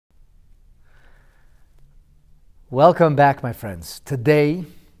Welcome back, my friends. Today,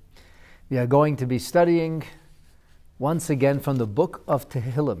 we are going to be studying once again from the book of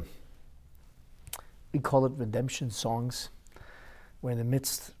Tehillim. We call it Redemption Songs. We're in the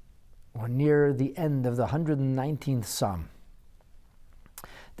midst or near the end of the 119th Psalm.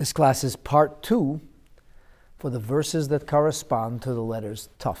 This class is part 2 for the verses that correspond to the letters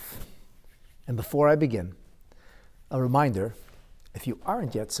Tav. And before I begin, a reminder, if you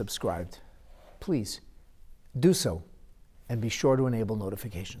aren't yet subscribed, please do so, and be sure to enable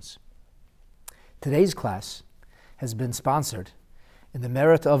notifications. Today's class has been sponsored in the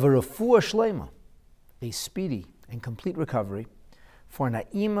merit of a refuah shlema, a speedy and complete recovery for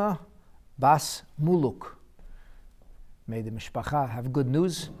Naima Bas Muluk. May the mishpacha have good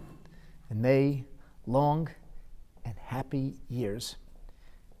news, and may long and happy years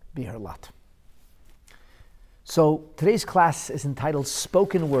be her lot. So today's class is entitled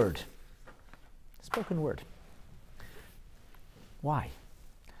Spoken Word. Spoken Word. Why?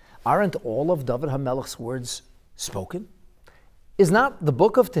 Aren't all of David HaMelech's words spoken? Is not the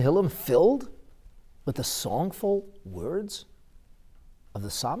book of Tehillim filled with the songful words of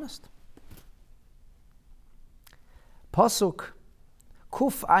the Psalmist? Pasuk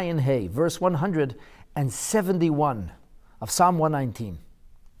𝐒𝐏𝐎, verse 171 of Psalm 119.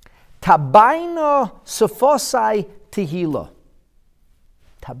 Tabaino Songs Tehillim.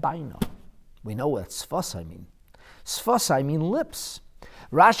 Tabaino. We know what sfosai mean. Sfosai mean lips.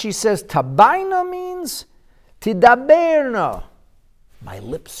 Rashi says tabaina means tidaberna. My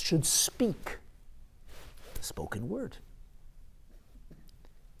lips should speak the spoken word.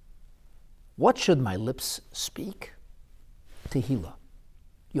 What should my lips speak? Tehillah,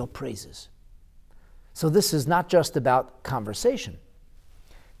 your praises. So this is not just about conversation.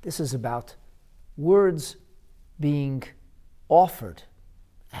 This is about words being offered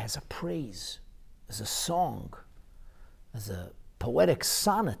as a praise, as a song, as a poetic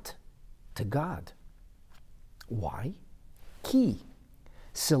sonnet to God. Why? Ki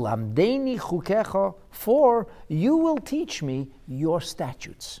𝐒𝐏𝐿 𝐖𝐎H𝐑𝐃, for you will teach me your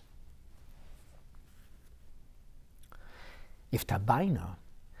statutes. If tabaina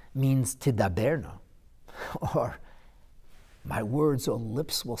means tidaberna, or my words or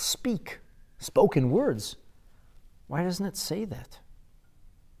lips will speak, spoken words, why doesn't it say that?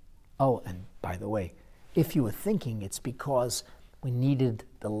 Oh, and by the way, if you were thinking, it's because we needed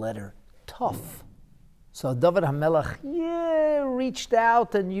the letter Tav. So David HaMelech, reached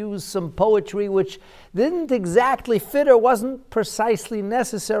out and used some poetry which didn't exactly fit or wasn't precisely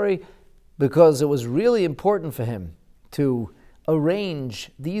necessary, because it was really important for him to arrange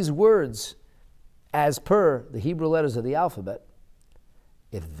these words as per the Hebrew letters of the alphabet.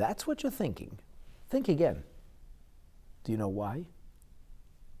 If that's what you're thinking, think again. Do you know why?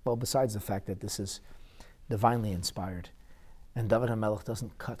 Well, besides the fact that this is divinely inspired, and David HaMelech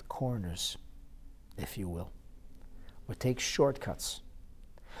doesn't cut corners, if you will, or take shortcuts,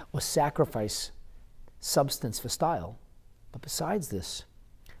 or sacrifice substance for style. But besides this,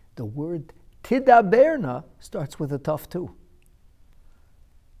 the word tidaberna starts with a Tav too.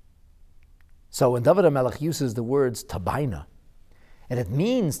 So when David HaMelech uses the words tabaina, and it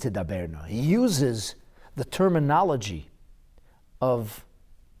means tidaberna, he uses the terminology of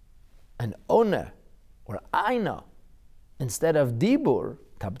an ona or aina instead of dibur,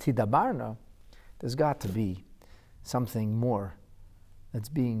 tidabarna. There's got to be something more that's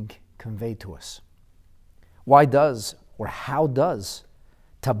being conveyed to us. Why does, or how does,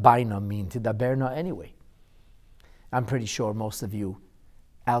 tabaina mean tidaberna anyway? I'm pretty sure most of you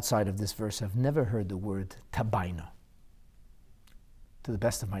outside of this verse have never heard the word tabaina. To the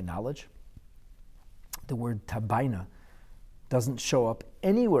best of my knowledge, the word tabaina doesn't show up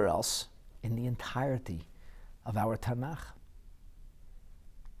anywhere else in the entirety of our Tanakh.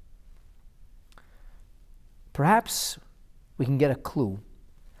 Perhaps we can get a clue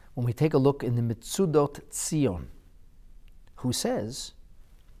when we take a look in the Mitzudot Tzion, who says,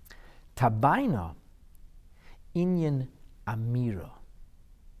 Tabaina inyan amira.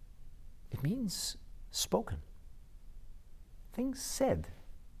 It means spoken. Things said.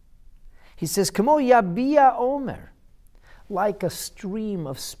 He says, Kamo yabia omer, like a stream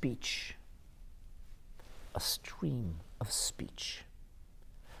of speech. A stream of speech.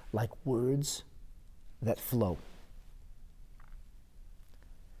 Like words that flow.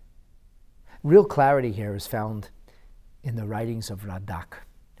 Real clarity here is found in the writings of Radak,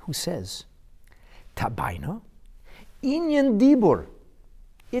 who says, Tabaina inyan dibur.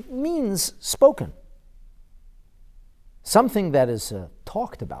 It means spoken. Something that is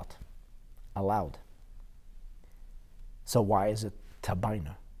talked about aloud. So why is it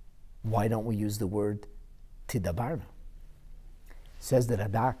tabaina? Why don't we use the word tidabarna. Says the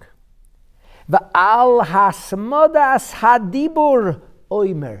Radak. Va'al hasmodas hadibur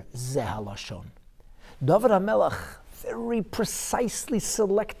oimer ze halashon. David HaMelech very precisely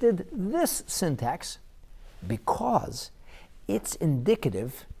selected this syntax because it's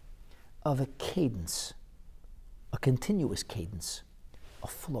indicative of a cadence, a continuous cadence, a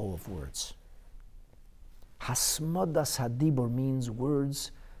flow of words. Hasmodas hadibur means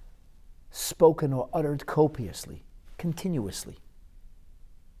words spoken or uttered copiously, continuously.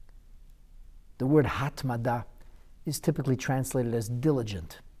 The word hatmada is typically translated as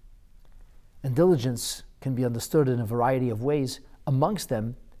diligent. And diligence can be understood in a variety of ways, amongst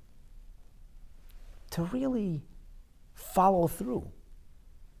them, to really follow through,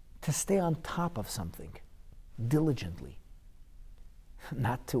 to stay on top of something diligently,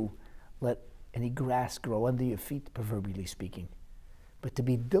 not to let any grass grow under your feet, proverbially speaking. But to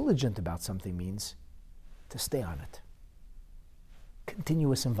be diligent about something means to stay on it.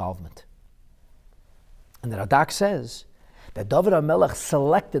 Continuous involvement. And the Radak says that David HaMelech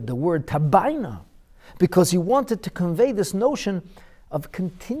selected the word tabaina because he wanted to convey this notion of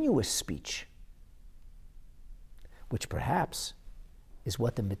continuous speech, which perhaps is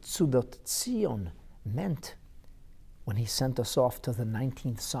what the Mitzudot Tzion meant when he sent us off to the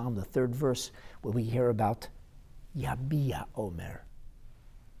 19th Psalm, the 3rd verse, where we hear about Yabia Omer,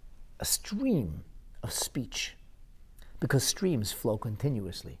 a stream of speech, because streams flow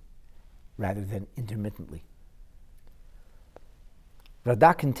continuously rather than intermittently.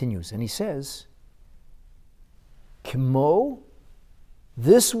 Radak continues, and he says, Kimo,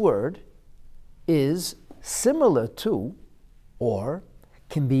 this word is similar to, or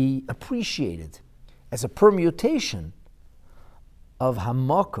can be appreciated as a permutation of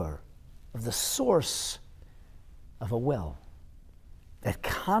hamakar, of the source of a well that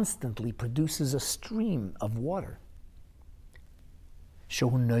constantly produces a stream of water.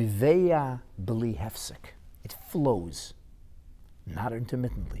 Shehu noiveya b'li hefsek. It flows, not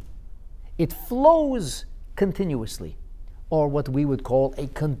intermittently. It flows continuously, or what we would call a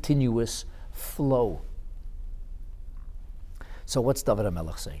continuous flow. So what's David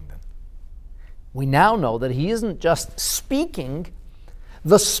HaMelech saying then? We now know that he isn't just speaking.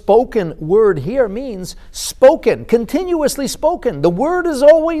 The spoken word here means spoken, continuously spoken. The word is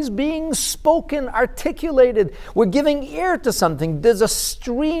always being spoken, articulated. We're giving ear to something. There's a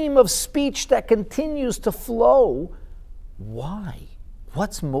stream of speech that continues to flow. Why?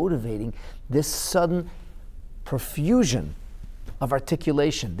 What's motivating this sudden profusion of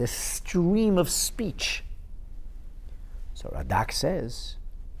articulation, this stream of speech? So Radak says,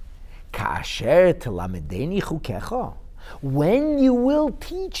 Ka'asher telamedeni 𝐒𝐏𝐿, when you will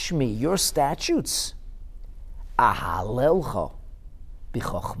teach me your statutes, ahalelcha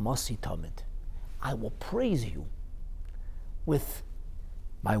b'chochmasi tamid, I will praise you with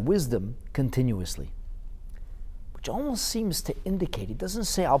my wisdom continuously. Which almost seems to indicate, he doesn't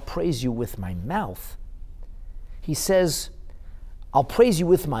say, I'll praise you with my mouth. He says, I'll praise you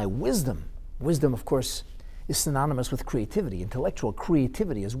with my wisdom. Wisdom, of course, is synonymous with creativity. Intellectual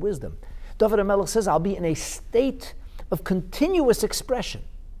creativity is wisdom. David HaMelech says, I'll be in a state of continuous expression,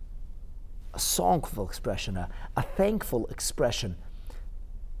 a songful expression, a thankful expression,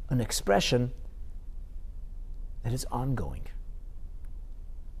 an expression that is ongoing.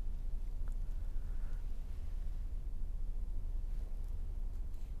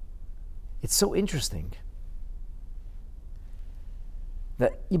 It's so interesting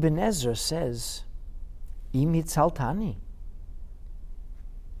that Ibn Ezra says, Im hitzaltani,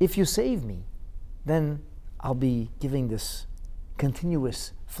 if you save me, then I'll be giving this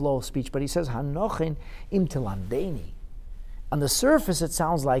continuous flow of speech. But he says, Hanochin im telamdeni. On the surface, it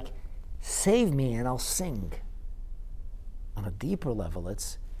sounds like, save me and I'll sing. On a deeper level,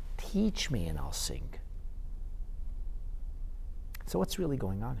 it's teach me and I'll sing. So what's really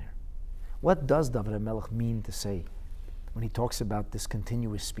going on here? What does David HaMelech mean to say when he talks about this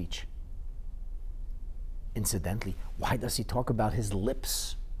continuous speech? Incidentally, why does he talk about his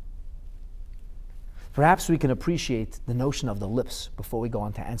lips? Perhaps we can appreciate the notion of the lips before we go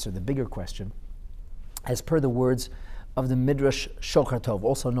on to answer the bigger question, as per the words of the Midrash Letter Tav,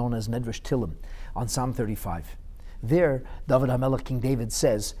 also known as Midrash Tehillim, on Psalm 35. There, David HaMelech, King David,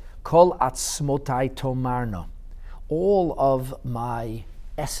 says, Kol atzmotai tomarna, all of my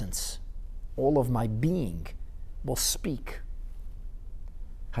essence, all of my being will speak.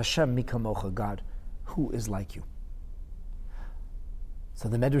 Hashem mi kamocha, God, who is like you? So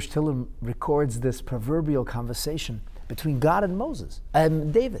the Midrash Tehillim records this proverbial conversation between God and Moses,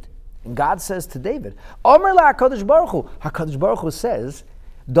 and David. And God says to David, Omer la HaKadosh Baruch Hu. HaKadosh Baruch Hu says,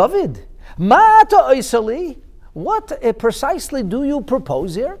 David, ma ata oisali? What precisely do you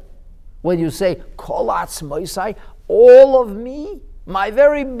propose here? When you say, Kol 𝐒𝐏𝐻𝐍, all of me, my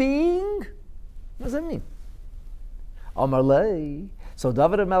very being? What does that mean? Amar lei. So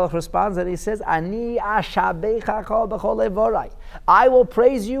David HaMelech responds and he says, Ani ashabecha b'chol evorai. I will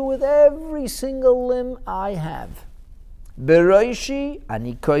praise you with every single limb I have. Beroishi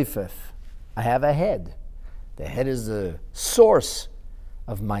ani koifef. I have a head. The head is the source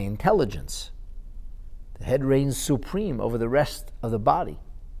of my intelligence. The head reigns supreme over the rest of the body.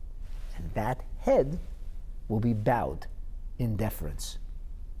 And that head will be bowed in deference.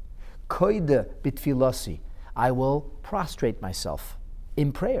 Koide bitfilasi. I will prostrate myself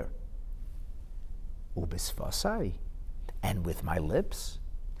in prayer. Ubisvasai. And with my lips,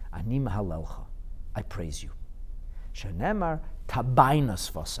 ani mahalelcha. I praise you. Shenemar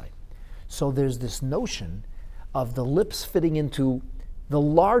tabainas vasai. So there's this notion of the lips fitting into the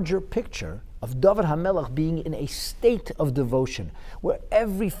larger picture of David HaMelech being in a state of devotion, where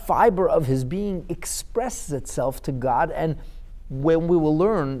every fiber of his being expresses itself to God. And when we will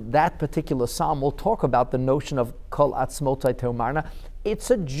learn that particular psalm, we'll talk about the notion of Kol 𝐒𝐏𝐻𝐍 𝐖𝐎𝐑𝐃. It's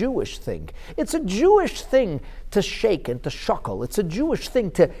a Jewish thing. It's a Jewish thing to shake and to shuckle. It's a Jewish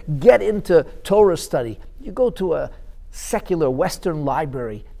thing to get into Torah study. You go to a secular Western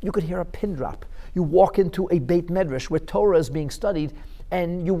library, you could hear a pin drop. You walk into a Beit Medrash where Torah is being studied,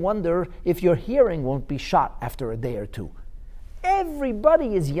 and you wonder if your hearing won't be shot after a day or two.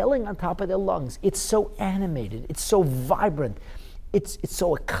 Everybody is yelling on top of their lungs. It's so animated. It's so vibrant. It's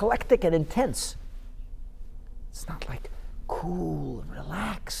so eclectic and intense. It's not like cool and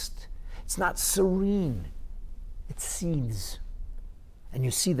relaxed. It's not serene. It seethes. And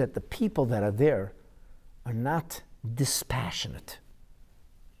you see that the people that are there are not dispassionate.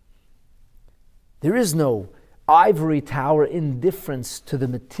 There is no ivory tower indifference to the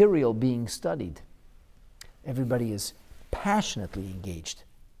material being studied. Everybody is passionately engaged,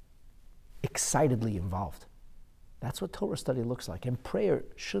 excitedly involved. That's what Torah study looks like. And prayer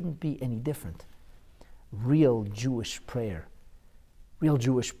shouldn't be any different. Real Jewish prayer. Real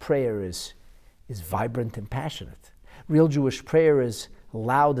Jewish prayer is vibrant and passionate. Real Jewish prayer is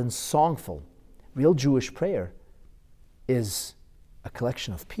loud and songful. Real Jewish prayer is a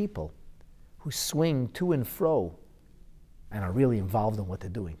collection of people who swing to and fro and are really involved in what they're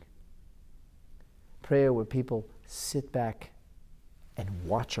doing. Prayer where people sit back and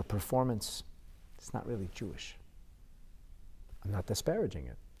watch a performance, it's not really Jewish. I'm not disparaging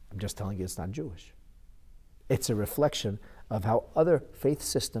it. I'm just telling you it's not Jewish. It's a reflection of how other faith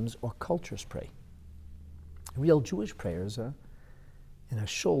systems or cultures pray. Real Jewish prayers are in a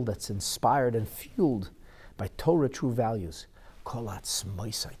shul that's inspired and fueled by Torah true values. Kol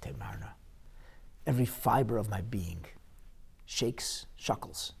𝐒𝐏𝐻𝐍 𝐖𝐎𝐑𝐃. Every fiber of my being shakes,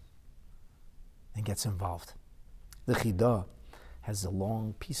 shuckles, and gets involved. The 𝐒𝐏𝐻𝐍 has a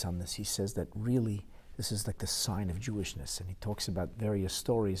long piece on this. He says that really this is like the sign of Jewishness, and he talks about various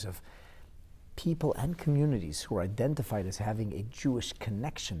stories of people and communities who are identified as having a Jewish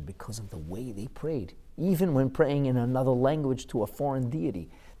connection because of the way they prayed. Even when praying in another language to a foreign deity,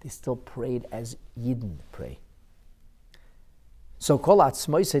 they still prayed as Yidden pray. So Kol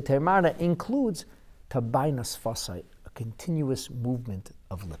𝐒𝐏𝐻𝐍 𝐖𝐎𝐑𝐃 includes tabainas vasai, a continuous movement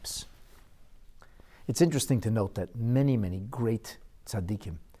of lips. It's interesting to note that many, many great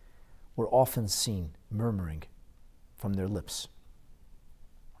tzaddikim were often seen murmuring from their lips.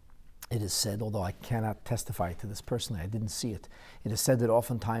 It is said, although I cannot testify to this personally, I didn't see it. It is said that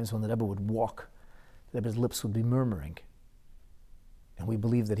oftentimes when the Rebbe would walk, the Rebbe's lips would be murmuring. And we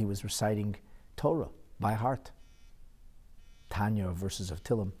believe that he was reciting Torah by heart. Tanya, or verses of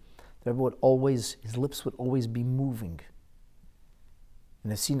Tehillim. The Rebbe would always, his lips would always be moving.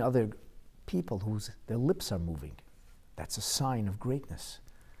 And I've seen other people whose their lips are moving. That's a sign of greatness.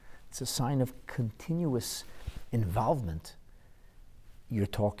 It's a sign of continuous involvement. You're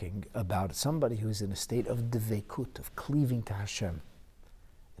talking about somebody who's in a state of devekut, of cleaving to Hashem.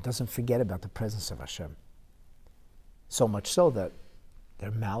 It doesn't forget about the presence of Hashem. So much so that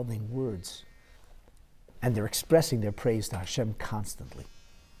they're mouthing words and they're expressing their praise to Hashem constantly.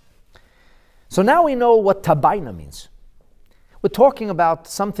 So now we know what tabaina means. We're talking about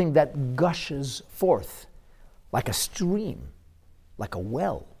something that gushes forth like a stream, like a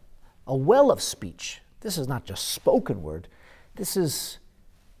well of speech. This is not just spoken word. This is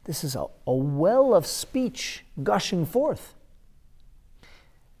a well of speech gushing forth.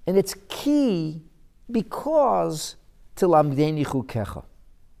 And it's key because tilamdeni 𝐒𝐏𝐻𝐍.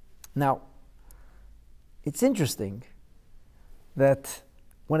 Now, it's interesting that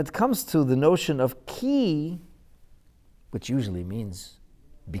when it comes to the notion of key, which usually means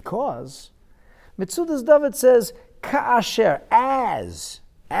because, Metzudas David says, ka'asher, as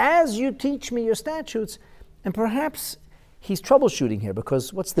you teach me your statutes. And perhaps he's troubleshooting here,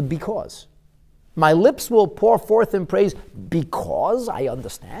 because what's the because? My lips will pour forth in praise because I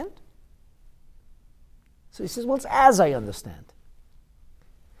understand? So he says, well, it's as I understand.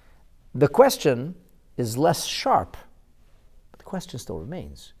 The question is less sharp, but the question still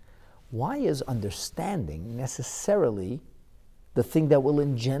remains. Why is understanding necessarily the thing that will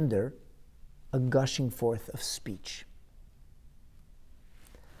engender a gushing forth of speech?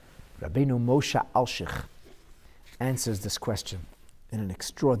 Rabbeinu Moshe Alshich answers this question in an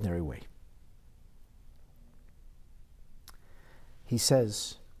extraordinary way. He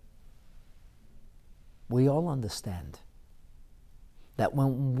says, we all understand that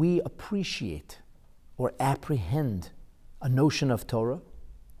when we appreciate or apprehend a notion of Torah,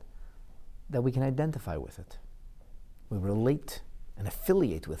 that we can identify with it. We relate and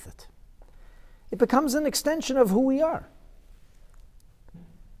affiliate with it. It becomes an extension of who we are.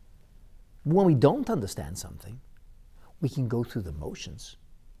 When we don't understand something, we can go through the motions,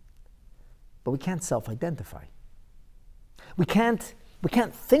 but we can't self-identify. We can't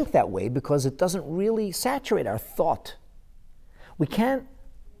think that way because it doesn't really saturate our thought. We can't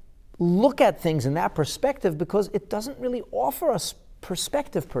look at things in that perspective because it doesn't really offer us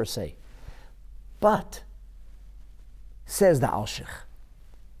perspective per se. But, says the Alshich,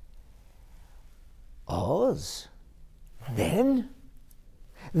 Oz, then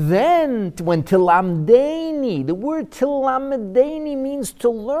when tilamdeni, the word tilamdeni means to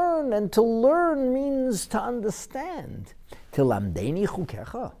learn, and to learn means to understand. Tilamdeni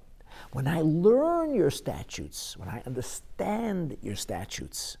𝐒𝐏𝐎𝐊. When I learn your statutes, when I understand your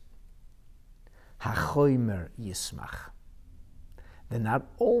statutes, 𝐒𝐏𝐻 𝐖𝐎𝐑𝐃. Then not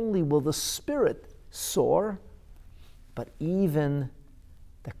only will the spirit soar, but even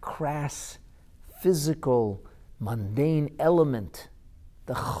the crass, physical, mundane element,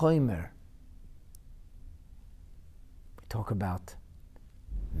 the chomer. We talk about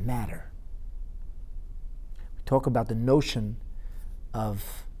matter. We talk about the notion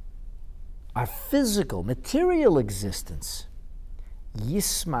of our physical, material existence.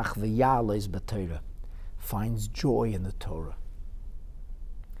 Yismach v'ya'alez b'Torah, finds joy in the Torah.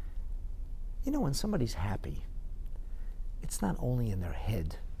 You know, when somebody's happy, it's not only in their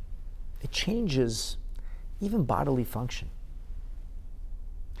head. It changes even bodily function.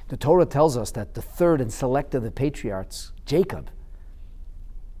 The Torah tells us that the third and select of the patriarchs, Jacob,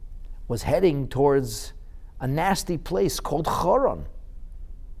 was heading towards a nasty place called Haran.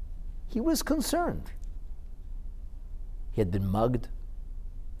 He was concerned. He had been mugged,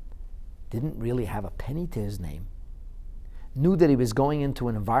 didn't really have a penny to his name, knew that he was going into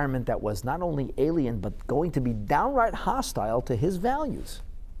an environment that was not only alien, but going to be downright hostile to his values.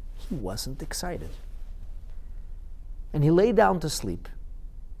 He wasn't excited. And he lay down to sleep.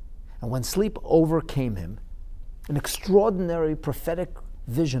 And when sleep overcame him, an extraordinary prophetic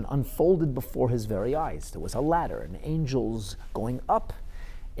vision unfolded before his very eyes. There was a ladder, and angels going up,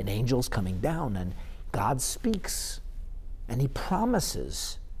 and angels coming down, and God speaks, and he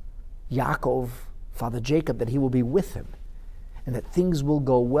promises Yaakov, Father Jacob, that he will be with him, and that things will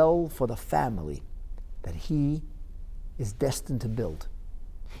go well for the family that he is destined to build.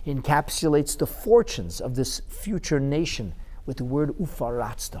 He encapsulates the fortunes of this future nation with the word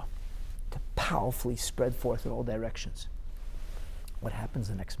ufaratzta, to powerfully spread forth in all directions. What happens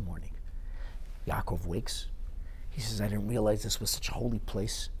the next morning? Yaakov wakes. He says, I didn't realize this was such a holy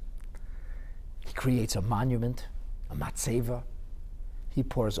place. He creates a monument, a matzeva. He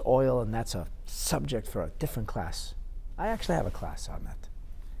pours oil, and that's a subject for a different class. I actually have a class on that.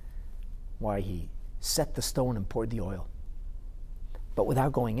 Why he set the stone and poured the oil. But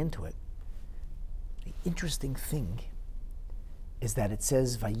without going into it, the interesting thing is that it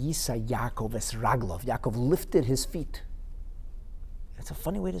says, Vayisa Yaakov es raglov. Yaakov lifted his feet. That's a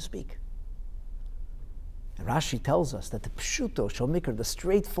funny way to speak. And Rashi tells us that the pshuto shomikar, the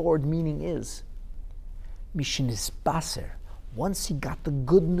straightforward meaning is, mishinis baser, once he got the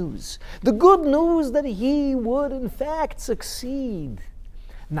good news that he would in fact succeed,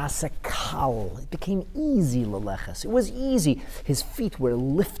 nasekal, it became easy leleches. It was easy. His feet were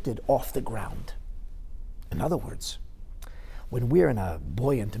lifted off the ground. In other words, when we're in a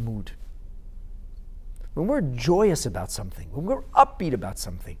buoyant mood, when we're joyous about something, when we're upbeat about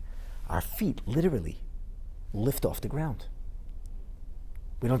something, our feet literally lift off the ground.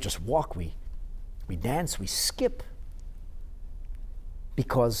 We don't just walk, we dance, we skip.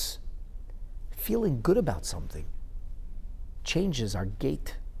 Because feeling good about something changes our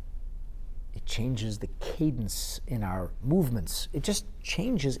gait. It changes the cadence in our movements. It just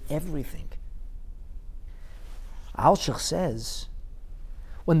changes everything. Alshich says,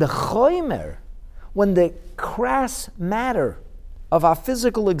 when the chomer, when the crass matter of our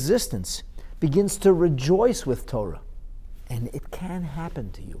physical existence begins to rejoice with Torah, and it can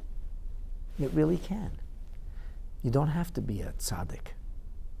happen to you. It really can. You don't have to be a tzaddik.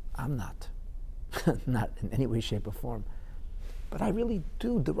 I'm not. Not in any way, shape, or form. But I really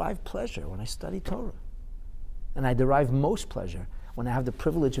do derive pleasure when I study Torah. And I derive most pleasure when I have the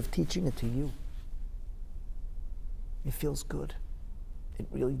privilege of teaching it to you. It feels good. It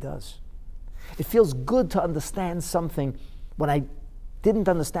really does. It feels good to understand something when I didn't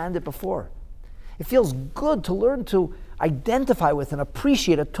understand it before. It feels good to learn to identify with and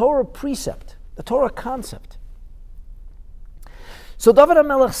appreciate a Torah precept, a Torah concept. So David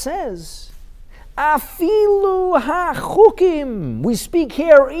HaMelech says, Afilu ha-chukim. We speak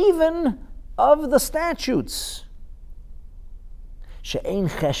here even of the statutes. She'ein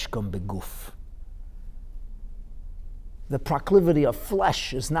cheshkom beguf. The proclivity of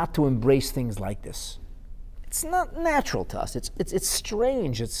flesh is not to embrace things like this. It's not natural to us. It's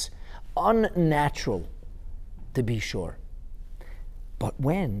strange. It's unnatural, to be sure. But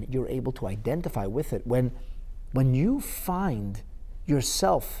when you're able to identify with it, when you find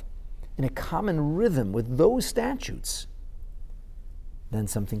yourself in a common rhythm with those statutes, then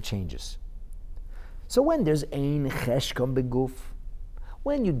something changes. So when there's ein cheshkom beguf,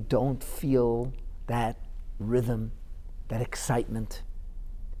 when you don't feel that rhythm, that excitement,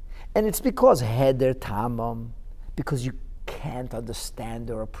 and it's because heder tamam, because you can't understand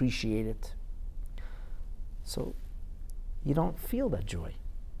or appreciate it, so you don't feel that joy.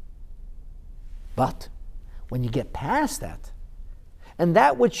 But when you get past that, and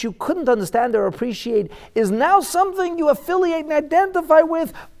that which you couldn't understand or appreciate is now something you affiliate and identify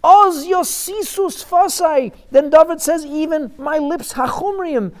with, oz yosisus fasai, then David says, even my lips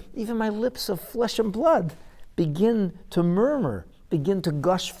hachumrium, even my lips of flesh and blood, begin to murmur, begin to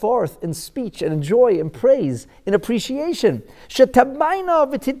gush forth in speech and in joy and praise, in appreciation.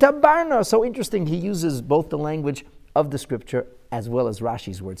 Shetabaina v'titabarna. So interesting, he uses both the language of the scripture as well as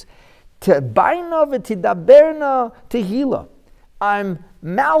Rashi's words. Tabaina v'tidaberna tehillim. I'm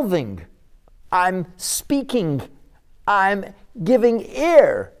mouthing, I'm speaking, I'm giving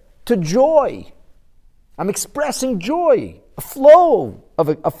ear to joy. I'm expressing joy, a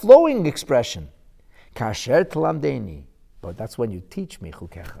flowing expression. Kasher tlamdeni, but that's when you teach me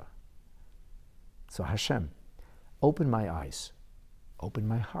𝐒𝐏𝐻𝐊. So Hashem, open my eyes, open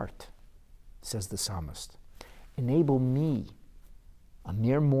my heart, says the psalmist. Enable me, a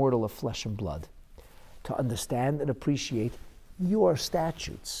mere mortal of flesh and blood, to understand and appreciate your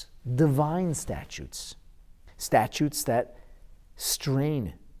statutes, divine statutes, statutes that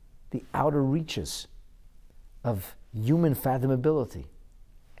strain the outer reaches of human fathomability.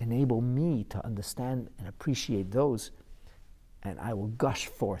 Enable me to understand and appreciate those, and I will gush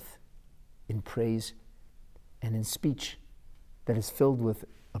forth in praise and in speech that is filled with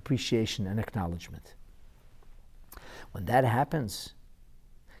appreciation and acknowledgement. When that happens,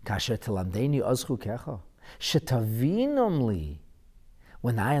 kasher telamdeni oz 𝐒𝐏𝐻𝐊, shetavinom li,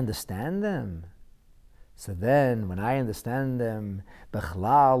 when I understand them, so then when I understand them,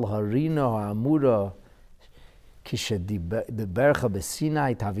 bechlal harino ha'amura,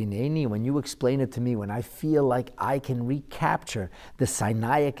 when you explain it to me, when I feel like I can recapture the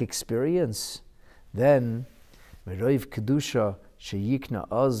Sinaic experience, then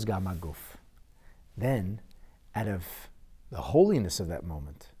out of the holiness of that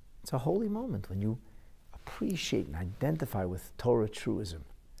moment, it's a holy moment when you appreciate and identify with Torah truism,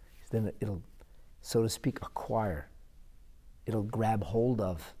 then it'll, so to speak, acquire, it'll grab hold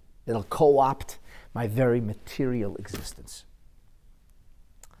of, it'll co-opt my very material existence.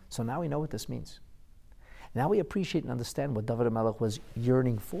 So now we know what this means. Now we appreciate and understand what David HaMelech was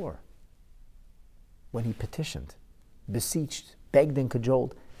yearning for when he petitioned, beseeched, begged and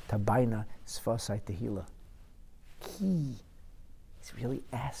cajoled, Tabaina Sfasai Tehillah. He's really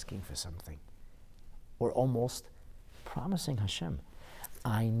asking for something, or almost promising Hashem,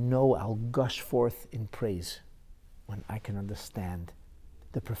 I know I'll gush forth in praise when I can understand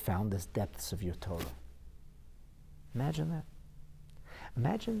the profoundest depths of your Torah. Imagine that.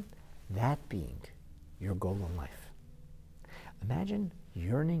 Imagine that being your goal in life. Imagine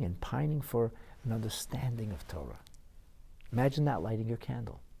yearning and pining for an understanding of Torah. Imagine that lighting your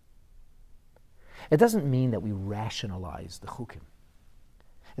candle. It doesn't mean that we rationalize the chukim.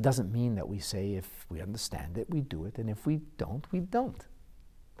 It doesn't mean that we say if we understand it, we do it, and if we don't, we don't.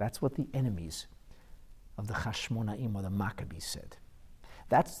 That's what the enemies of the Chashmonaim or the Maccabees said.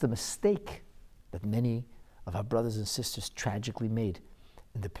 That's the mistake that many of our brothers and sisters tragically made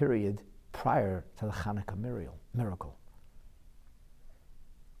in the period prior to the Hanukkah miracle.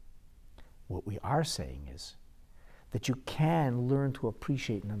 What we are saying is that you can learn to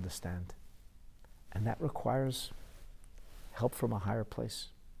appreciate and understand, and that requires help from a higher place.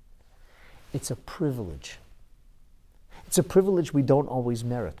 It's a privilege. It's a privilege we don't always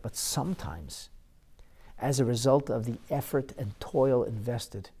merit, but sometimes, as a result of the effort and toil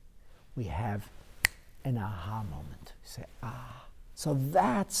invested, we have an aha moment. You say, so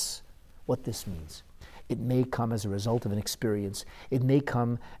that's what this means. It may come as a result of an experience. It may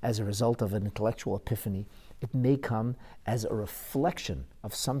come as a result of an intellectual epiphany. It may come as a reflection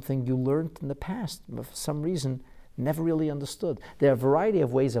of something you learned in the past, but for some reason never really understood. There are a variety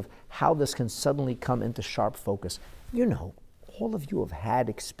of ways of how this can suddenly come into sharp focus. You know, all of you have had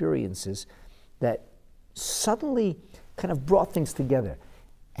experiences that suddenly kind of brought things together.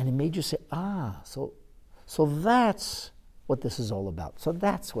 And it made you say, so that's what this is all about. So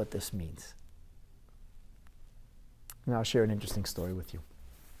that's what this means. Now I'll share an interesting story with you.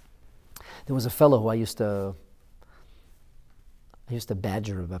 There was a fellow who I used to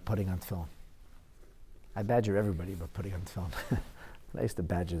badger about putting on film. I badger everybody about putting on film. I used to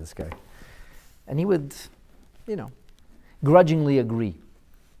badger this guy. And he would, grudgingly agree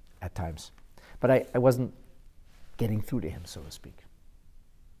at times. But I wasn't getting through to him, so to speak.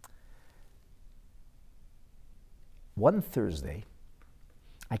 One Thursday,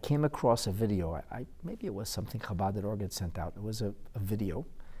 I came across a video. Maybe it was something Chabad.org had sent out. It was a video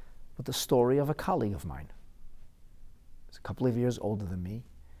with the story of a colleague of mine. He's a couple of years older than me,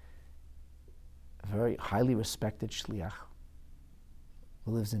 a very highly respected shliach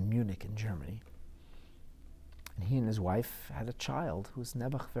who lives in Munich in Germany. And he and his wife had a child who was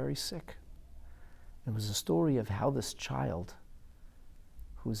nebuch very sick. It was a story of how this child,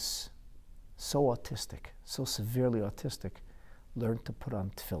 who's so autistic, so severely autistic, learned to put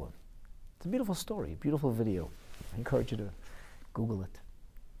on tefillin. It's a beautiful story, a beautiful video. I encourage you to Google it.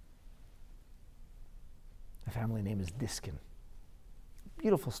 The family name is Diskin.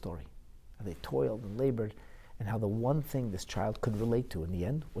 Beautiful story. How they toiled and labored, and how the one thing this child could relate to in the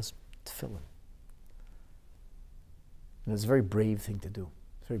end was tefillin. And it's a very brave thing to do.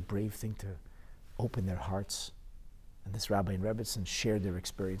 It's a very brave thing to open their hearts. And this Rabbi and Rebbetzin shared their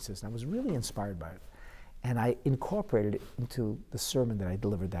experiences, and I was really inspired by it. And I incorporated it into the sermon that I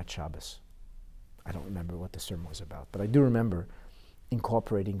delivered that Shabbos. I don't remember what the sermon was about, but I do remember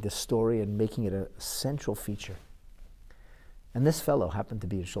incorporating this story and making it a central feature. And this fellow happened to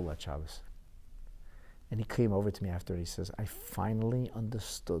be in Shul that Shabbos. And he came over to me after, he says, I finally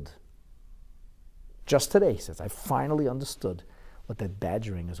understood. Just today, he says, I finally understood what that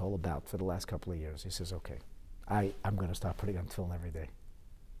badgering is all about for the last couple of years. He says, okay, I'm going to start putting on tefillin every day.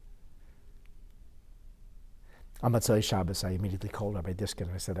 On Matzai Shabbos, I immediately called Rabbi Diskin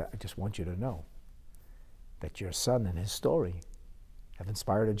and I said, I just want you to know that your son and his story have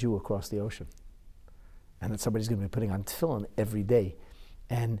inspired a Jew across the ocean. And that somebody's going to be putting on tefillin every day.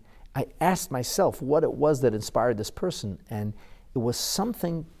 And I asked myself what it was that inspired this person, and it was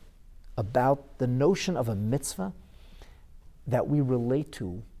something about the notion of a mitzvah that we relate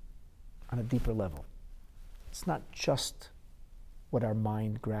to on a deeper level. It's not just what our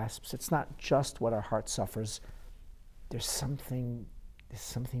mind grasps. It's not just what our heart suffers. There's something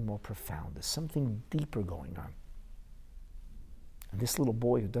more profound. There's something deeper going on. And this little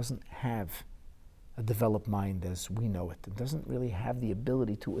boy who doesn't have a developed mind as we know it, and doesn't really have the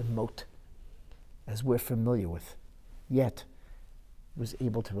ability to emote as we're familiar with, yet was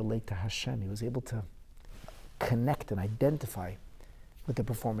able to relate to Hashem. He was able to connect and identify with the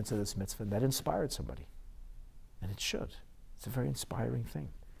performance of this mitzvah. And that inspired somebody. And it should. It's a very inspiring thing.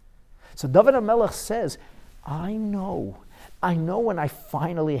 So David HaMelech says, I know when I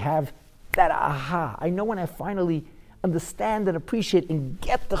finally have that aha. I know when I finally understand and appreciate and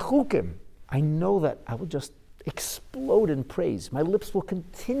get the chukim. I know that I will just explode in praise. My lips will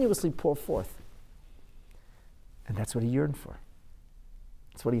continuously pour forth. And that's what he yearned for.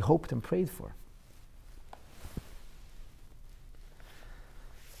 That's what he hoped and prayed for.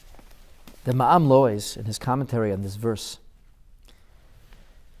 The Ma'am Lois, in his commentary on this verse,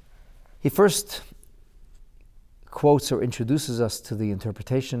 he first quotes or introduces us to the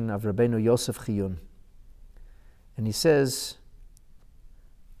interpretation of Rabbeinu Yosef Chiyun. And he says,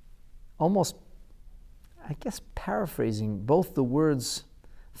 almost, I guess, paraphrasing both the words,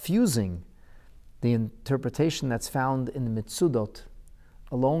 fusing the interpretation that's found in the Mitzudot,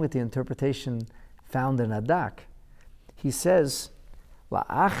 along with the interpretation found in Adak. He says,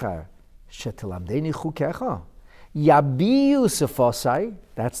 La'achar shetilamdeni 𝐒𝐏𝐎𝐊 yabiyu sefosai.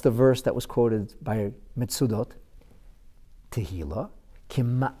 That's the verse that was quoted by Mitzudot. Tehillah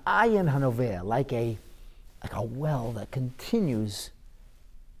Kima'ayin hanovea, like a well that continues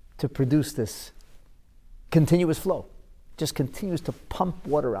to produce this continuous flow. Just continues to pump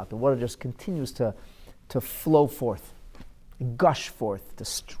water out. The water just continues to flow forth, gush forth, to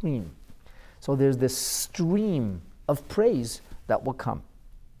stream. So there's this stream of praise that will come.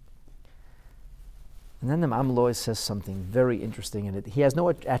 And then the 𝐒𝐏𝐻 says something very interesting in it. He has no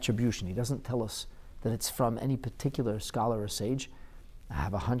attribution. He doesn't tell us that it's from any particular scholar or sage. I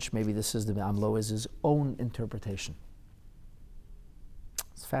have a hunch maybe this is the 𝐒𝐏𝐻's own interpretation.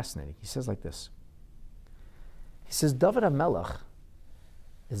 It's fascinating. He says like this. He says, David HaMelech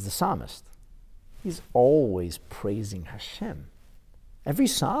is the psalmist. He's always praising Hashem. Every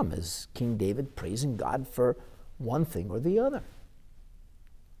psalm is King David praising God for one thing or the other.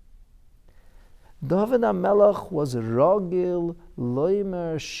 David HaMelech was ragil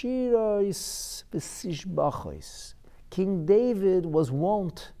loimer shiros b'sishbachos. King David was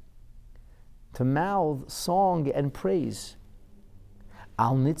wont to mouth song and praise.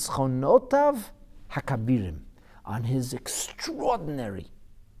 Al nitzchonotav hakabirim, on his extraordinary,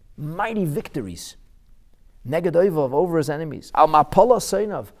 mighty victories. Neged oivav, over his enemies. Al mapola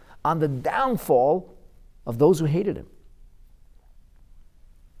seinav, on the downfall of those who hated him.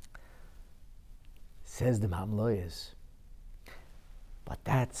 Says the 𝐒𝐏𝐻. But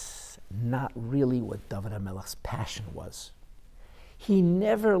that's not really what David HaMelech's passion was. He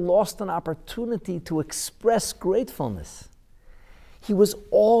never lost an opportunity to express gratefulness. He was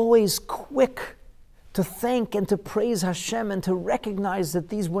always quick to thank and to praise Hashem and to recognize that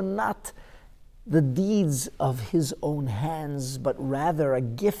these were not the deeds of his own hands, but rather a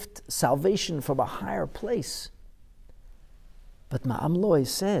gift, salvation from a higher place. But 𝐒𝐏𝐻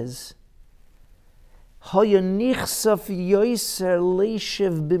says, David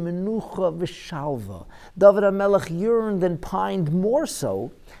HaMelech yearned and pined more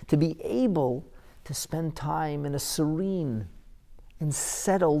so to be able to spend time in a serene and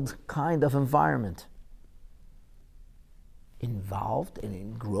settled kind of environment, involved and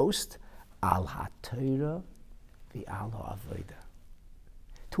engrossed al ha-Torah v'al ha-avodah,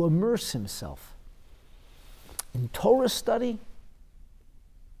 to immerse himself in Torah study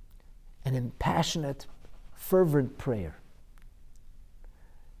and in passionate, fervent prayer.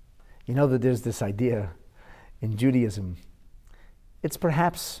 You know that there's this idea in Judaism. It's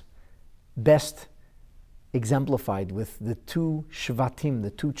perhaps best exemplified with the two Shvatim, the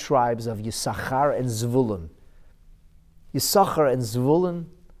two tribes of Yisachar and Zvulun. Yisachar and Zvulun,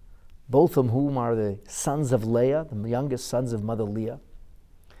 both of whom are the sons of Leah, the youngest sons of Mother Leah.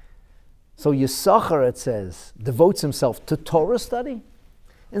 So Yisachar, it says, devotes himself to Torah study,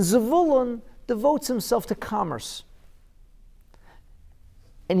 and Zvulun devotes himself to commerce.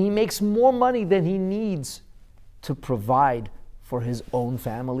 And he makes more money than he needs to provide for his own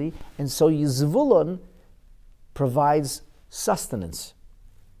family. And so Zvulun provides sustenance,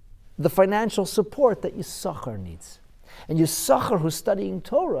 the financial support that Yisachar needs. And Yisachar, who's studying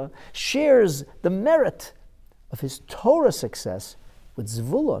Torah, shares the merit of his Torah success with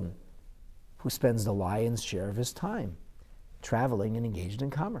Zvulun, who spends the lion's share of his time traveling and engaged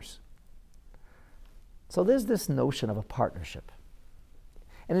in commerce. So there's this notion of a partnership.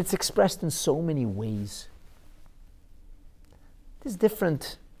 And it's expressed in so many ways. There's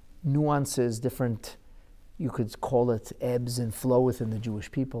different nuances, different, you could call it ebbs and flow within the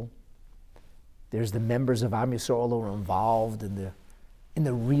Jewish people. There's the members of Am Yisrael who are involved in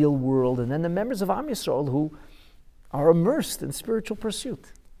the real world, and then the members of Am Yisrael who are immersed in spiritual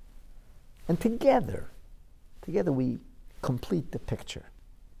pursuit. And together we complete the picture.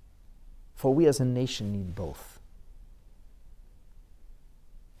 For we as a nation need both.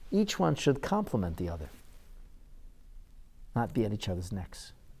 Each one should complement the other, not be at each other's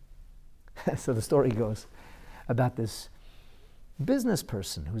necks. So the story goes about this business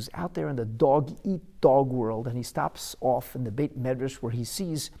person who's out there in the dog-eat-dog world, and he stops off in the Beit Medrash where he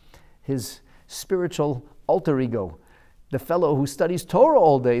sees his spiritual alter ego, the fellow who studies Torah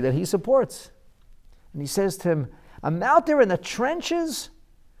all day that he supports. And he says to him, I'm out there in the trenches,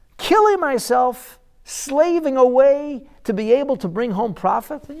 killing myself, slaving away to be able to bring home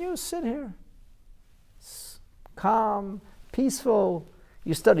profit, and you sit here, calm, peaceful,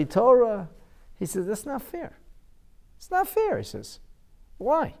 you study Torah. He says, that's not fair. It's not fair, he says.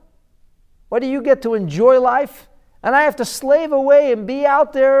 Why? Why do you get to enjoy life, and I have to slave away and be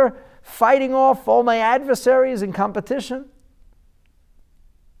out there fighting off all my adversaries in competition?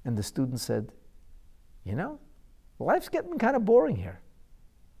 And the student said, you know, life's getting kind of boring here.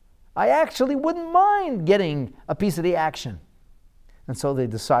 I actually wouldn't mind getting a piece of the action. And so they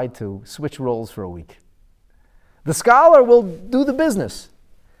decide to switch roles for a week. The scholar will do the business,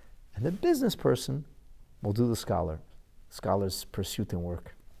 and the business person will do the scholar's pursuit and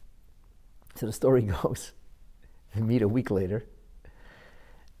work. So the story goes, they meet a week later,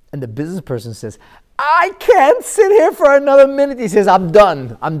 and the business person says, I can't sit here for another minute. He says, I'm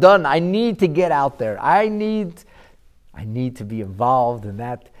done. I need to get out there. I need to be involved in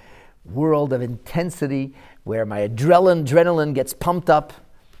that world of intensity where my adrenaline gets pumped up.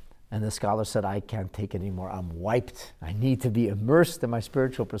 And the scholar said, I can't take it anymore. I'm wiped. I need to be immersed in my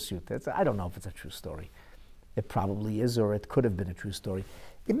spiritual pursuit. I don't know if it's a true story. It probably is, or it could have been a true story.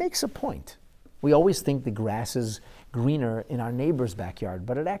 It makes a point. We always think the grass is greener in our neighbor's backyard,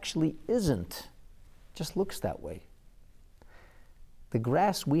 but it actually isn't. It just looks that way. The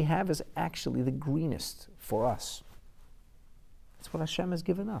grass we have is actually the greenest for us. That's what Hashem has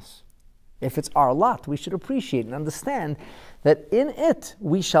given us. If it's our lot, we should appreciate and understand that in it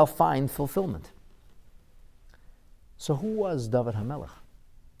we shall find fulfillment. So who was David HaMelech?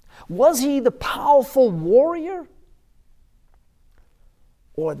 Was he the powerful warrior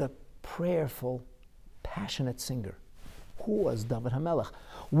or the prayerful, passionate singer? Who was David HaMelech?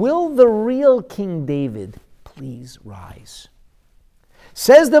 Will the real King David please rise?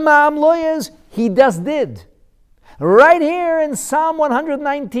 Says the Ma'am Loyas, he did. Right here in Psalm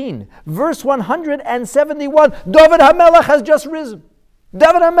 119, verse 171, David HaMelech has just risen.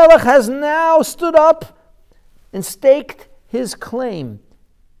 David HaMelech has now stood up and staked his claim.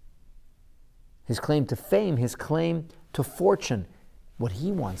 His claim to fame, his claim to fortune, what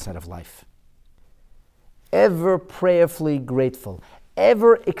he wants out of life. Ever prayerfully grateful,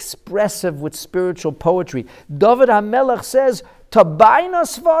 ever expressive with spiritual poetry. David HaMelech says,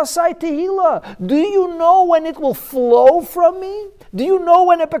 Tabaynas v'asai tehillah. Do you know when it will flow from me? Do you know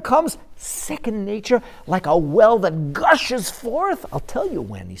when it becomes second nature, like a well that gushes forth? I'll tell you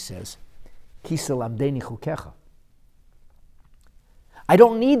when, he says. 𝐒𝐏𝐎𝐊𝐄𝐍. I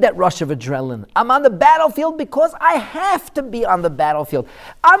don't need that rush of adrenaline. I'm on the battlefield because I have to be on the battlefield.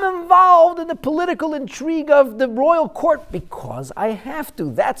 I'm involved in the political intrigue of the royal court because I have to.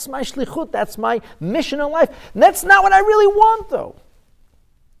 That's my shlichut. That's my mission in life. And that's not what I really want, though.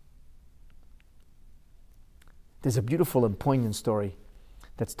 There's a beautiful and poignant story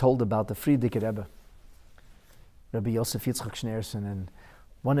that's told about the Frierdiker Rebbe, Rabbi Yosef Yitzchak Schneerson, and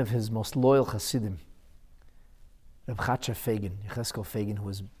one of his most loyal Hasidim, 𝐒𝐏𝐎𝐊𝐄𝐍 𝐖𝐎𝐑𝐃, who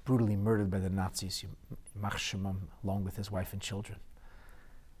was brutally murdered by the Nazis, along with his wife and children.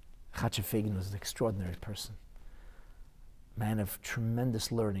 𝐒𝐏𝐻𝐿 was an extraordinary person, a man of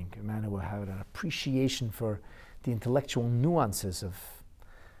tremendous learning, a man who had an appreciation for the intellectual nuances of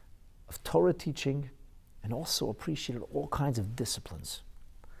Torah teaching, and also appreciated all kinds of disciplines.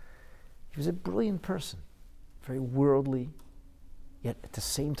 He was a brilliant person, very worldly, yet at the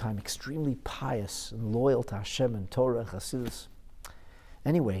same time extremely pious and loyal to Hashem and Torah and Chassidus.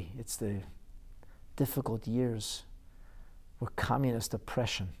 Anyway, it's the difficult years where communist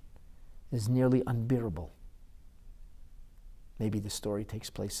oppression is nearly unbearable. Maybe the story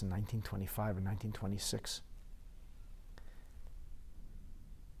takes place in 1925 or 1926.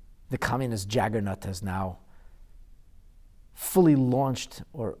 The communist juggernaut has now fully launched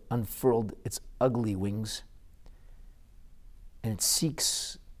or unfurled its ugly wings, and it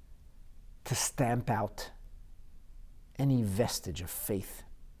seeks to stamp out any vestige of faith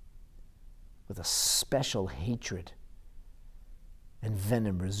with a special hatred and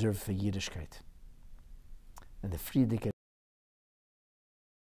venom reserved for Yiddishkeit. And the Frierdiker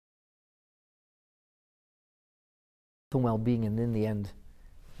well-being, and in the end,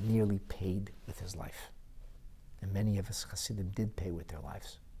 nearly paid with his life. And many of us Hasidim did pay with their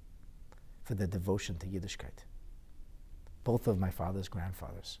lives for their devotion to Yiddishkeit. Both of my father's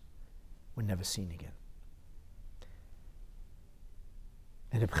grandfathers were never seen again.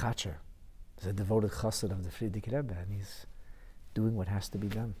 And 𝐒𝐏𝐻𝐿 is a devoted chassid of the Frierdiker Rebbe, and he's doing what has to be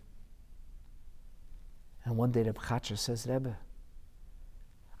done. And one day 𝐒𝐏𝐻𝐿 says, Rebbe,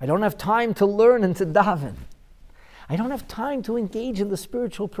 I don't have time to learn and to daven. I don't have time to engage in the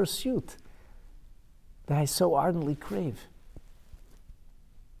spiritual pursuit that I so ardently crave.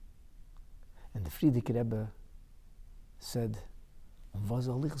 And the Frierdiker Rebbe said,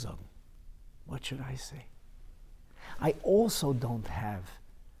 what should I say? I also don't have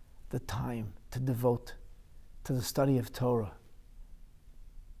the time to devote to the study of Torah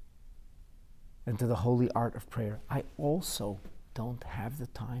and to the holy art of prayer. I also don't have the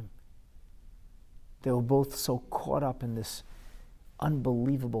time. They were both so caught up in this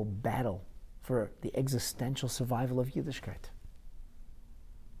unbelievable battle for the existential survival of Yiddishkeit.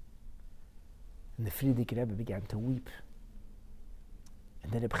 And the Frierdiker Rebbe began to weep.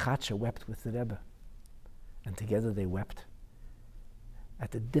 And then 𝐒𝐏𝐻𝐿 wept with the Rebbe. And together they wept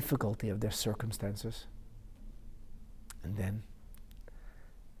at the difficulty of their circumstances. And then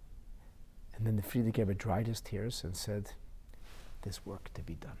the Tzaddik Rebbe dried his tears and said, "There's work to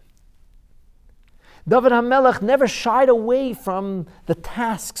be done." David HaMelech never shied away from the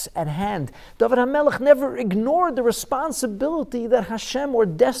tasks at hand. David HaMelech never ignored the responsibility that Hashem or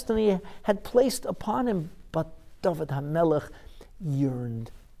destiny had placed upon him. But David HaMelech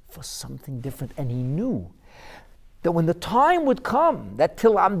yearned for something different, and he knew that when the time would come, that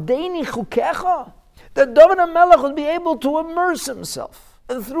till amdeni 𝐒𝐏𝐎𝐊𝐄𝐍, that David HaMelech would be able to immerse himself,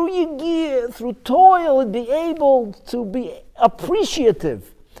 and through yigiyah, through toil, would be able to be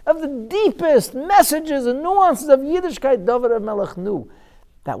appreciative of the deepest messages and nuances of Yiddishkeit. David HaMelech knew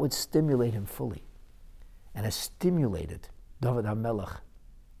that would stimulate him fully. And as stimulated, David HaMelech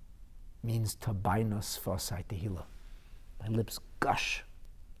means tabainos fasai tehillah. My lips gush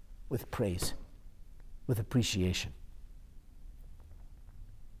with praise, with appreciation.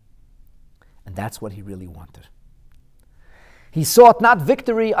 And that's what he really wanted. He sought not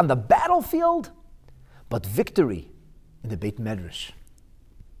victory on the battlefield, but victory in the Beit Medrash.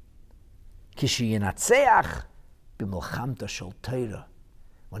 כשינצח במלחמתה של Torah,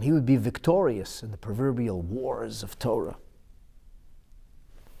 when he would be victorious in the proverbial wars of Torah,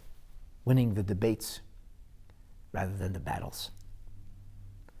 winning the debates rather than the battles.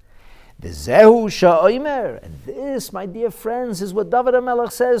 V'zehu sha'omer, and this, my dear friends, is what David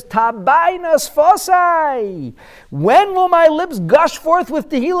HaMelech says, Tabainas fosai. When will my lips gush forth with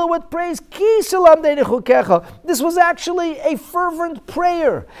tehillah, with praise? Ki salamdei 𝐒𝐏𝐎𝐊𝐄𝐍. This was actually a fervent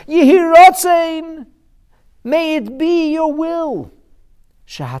prayer. Yehirotzein, may it be your will.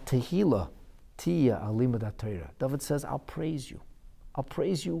 Shahatehillah tiya alimud Torah. David says, I'll praise you. I'll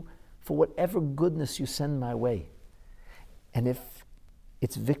praise you for whatever goodness you send my way. And if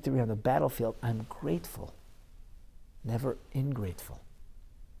it's victory on the battlefield, I'm grateful, never ingrateful.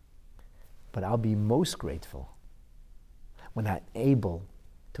 But I'll be most grateful when I'm able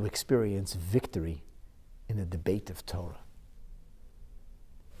to experience victory in the debate of Torah.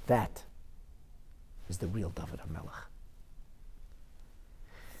 That is the real David HaMelech.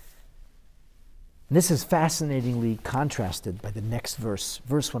 And this is fascinatingly contrasted by the next verse,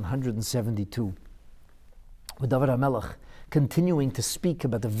 verse 172, with David HaMelech continuing to speak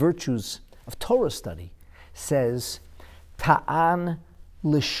about the virtues of Torah study, says, Ta'an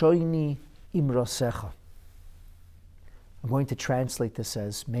lishoini imrosecha. I'm going to translate this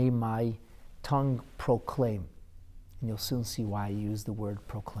as, may my tongue proclaim. And you'll soon see why I use the word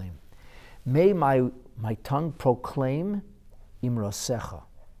proclaim. May my tongue proclaim imrosecha,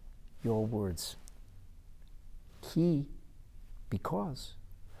 your words. Ki, because,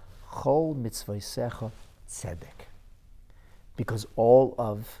 chol mitzvaysecha tzedek. Because all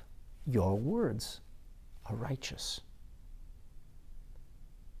of your words are righteous.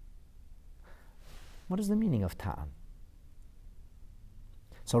 What is the meaning of ta'an?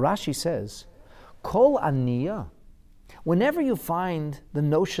 So Rashi says, kol aniyah. Whenever you find the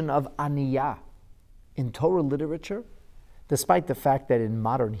notion of aniyah in Torah literature, despite the fact that in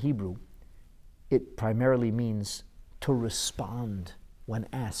modern Hebrew, it primarily means to respond when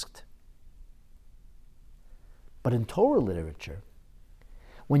asked. But in Torah literature,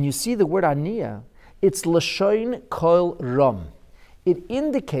 when you see the word aniyah, it's lashon kol ram. It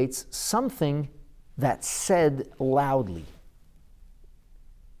indicates something that's said loudly.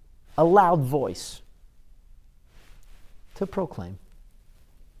 A loud voice to proclaim.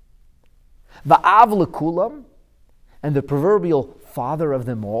 Va'av lekulam, and the proverbial father of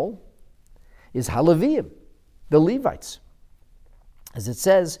them all, is Halavim, the Levites. As it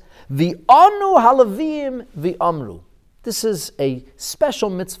says, V'anu halavim v'amru. This is a special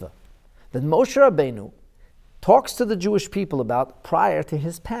mitzvah that Moshe Rabbeinu talks to the Jewish people about prior to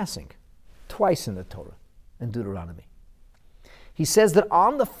his passing, twice in the Torah and Deuteronomy. He says that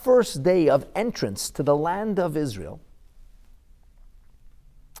on the first day of entrance to the land of Israel,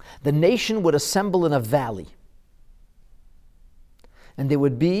 the nation would assemble in a valley, and there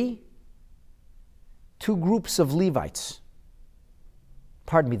would be two groups of Levites.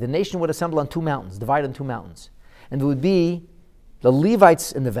 The nation would assemble on two mountains, divided on two mountains. And there would be the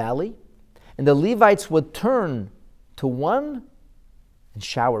Levites in the valley, and the Levites would turn to one and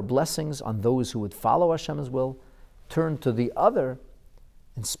shower blessings on those who would follow Hashem's will, turn to the other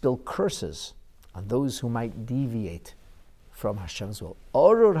and spill curses on those who might deviate from Hashem's will.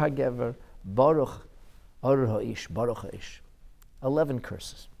 Orur hagever, baruch, orur ha'ish, baruch ha'ish. 11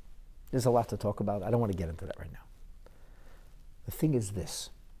 curses. There's a lot to talk about. I don't want to get into that right now. The thing is this.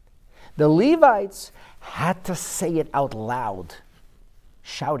 The Levites had to say it out loud.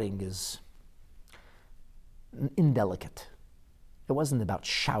 Shouting is indelicate. It wasn't about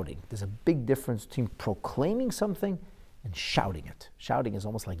shouting. There's a big difference between proclaiming something and shouting it. Shouting is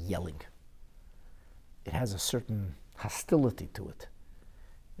almost like yelling. It has a certain hostility to it.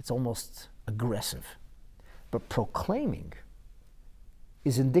 It's almost aggressive. But proclaiming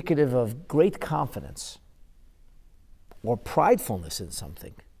is indicative of great confidence or pridefulness in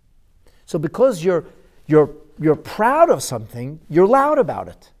something. So because you're proud of something, you're loud about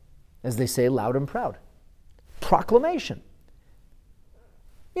it. As they say, loud and proud. Proclamation.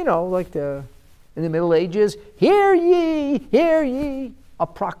 You know, like in the Middle Ages, hear ye, a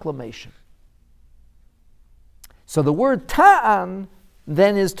proclamation. So the word ta'an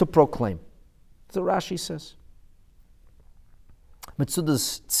then is to proclaim. That's what Rashi says.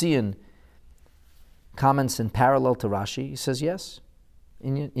 Metzudas Tzion comments in parallel to Rashi. He says, yes.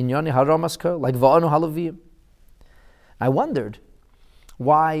 Inyoni haramaska, like va'anu halaviyim. I wondered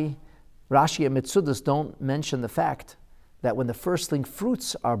why Rashi and Metzudas don't mention the fact that when the firstling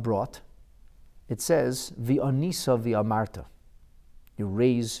fruits are brought, it says, v'anisa v'amarta. You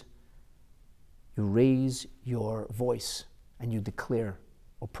raise your voice and you declare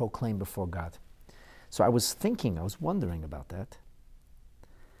or proclaim before God. So I was wondering about that.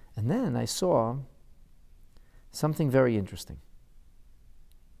 And then I saw something very interesting.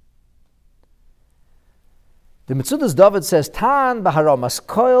 The Metzudas David says, Tan b'haramas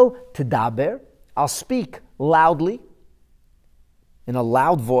koil tedaber. I'll speak loudly, in a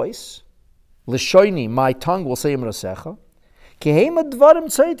loud voice. L'shoini, my tongue will say imrasecha. Kehema dvarim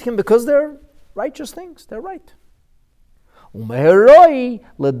tzayitkim, because they're righteous things. They're right. Umeheroi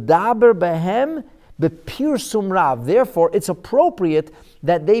ledaber behem bepirsum rav. Therefore, it's appropriate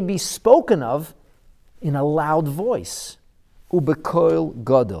that they be spoken of in a loud voice. Ubekoil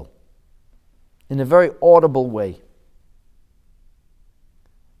gadol. In a very audible way.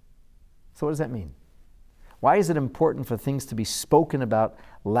 So what does that mean? Why is it important for things to be spoken about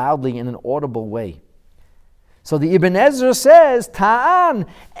loudly in an audible way? So the Ibn Ezra says, Ta'an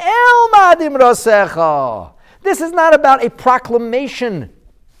elmadim rasecha. This is not about a proclamation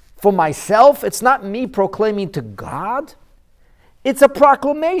for myself. It's not me proclaiming to God. It's a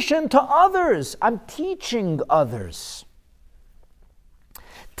proclamation to others. I'm teaching others.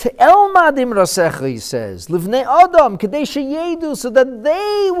 Te'elmadim rasecha, he says, livnei adam, kedei sheyedu, so that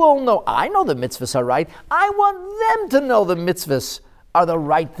they will know. I know the mitzvahs are right. I want them to know the mitzvahs are the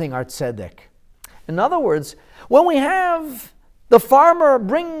right thing, are tzedek. In other words, when we have the farmer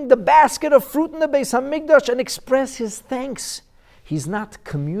bring the basket of fruit in the Beis Hamikdash and express his thanks, he's not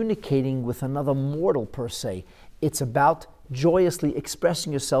communicating with another mortal per se. It's about joyously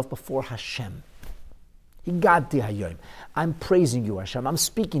expressing yourself before Hashem. I'm praising you, Hashem. I'm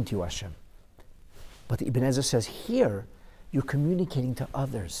speaking to you, Hashem. But the Ibn Ezra says, here, you're communicating to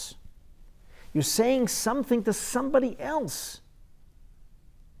others. You're saying something to somebody else.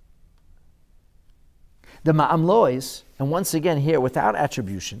 The Ma'am Lois, and once again here, without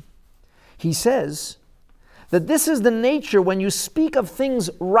attribution, he says that this is the nature when you speak of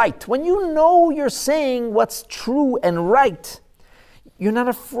things right. When you know you're saying what's true and right, you're not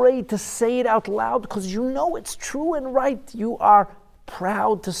afraid to say it out loud because you know it's true and right. You are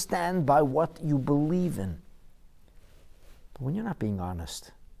proud to stand by what you believe in. But when you're not being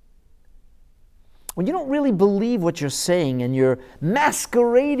honest, when you don't really believe what you're saying and you're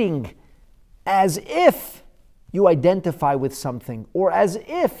masquerading as if you identify with something or as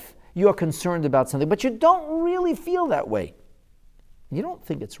if you're concerned about something, but you don't really feel that way, you don't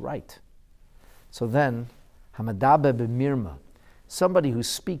think it's right. So then, Hamadabe b'mirma, somebody who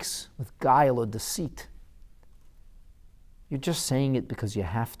speaks with guile or deceit, you're just saying it because you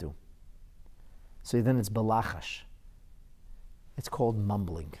have to. So then it's balachash. It's called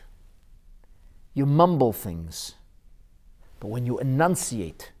mumbling. You mumble things, but when you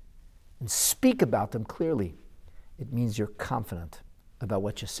enunciate and speak about them clearly, it means you're confident about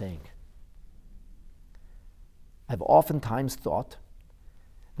what you're saying. I've oftentimes thought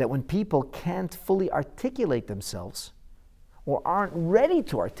that when people can't fully articulate themselves or aren't ready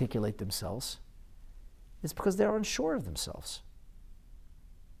to articulate themselves, it's because they're unsure of themselves.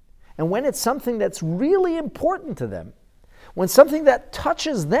 And when it's something that's really important to them, when something that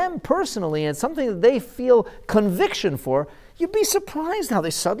touches them personally and something that they feel conviction for, you'd be surprised how they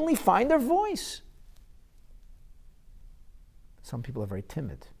suddenly find their voice. Some people are very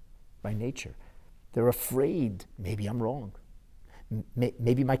timid by nature. They're afraid, maybe I'm wrong.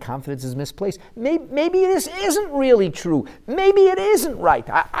 Maybe my confidence is misplaced. Maybe this isn't really true. Maybe it isn't right.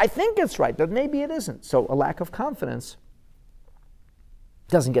 I think it's right, but maybe it isn't. So a lack of confidence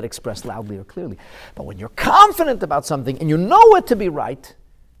doesn't get expressed loudly or clearly. But when you're confident about something and you know it to be right,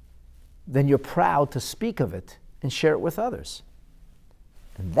 then you're proud to speak of it and share it with others.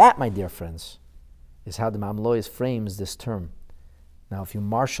 And that, my dear friends, is how the Mamlois frames this term. Now, if you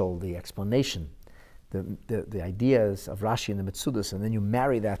marshal the explanation, the ideas of Rashi and the Metzudos, and then you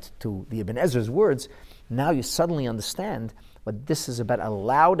marry that to the Ibn Ezra's words, now you suddenly understand what this is about: a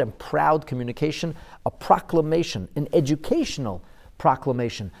loud and proud communication, a proclamation, an educational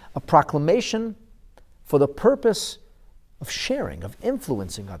proclamation, a proclamation for the purpose of sharing, of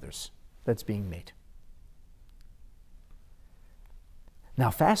influencing others, that's being made. Now,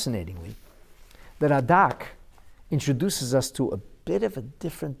 fascinatingly, the Radak introduces us to a bit of a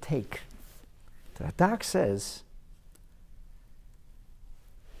different take. The Radak says,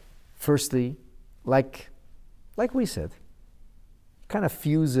 firstly, like we said, kind of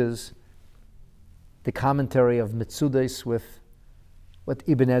fuses the commentary of Metzudos with what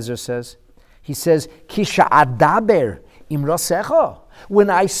Ibn Ezra says. He says, Kisha adaber imrosecha, when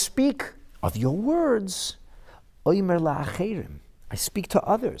I speak of your words, oimer la'acherim, I speak to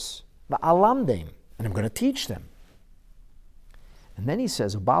others, va'alamdeim, and I'm going to teach them. And then he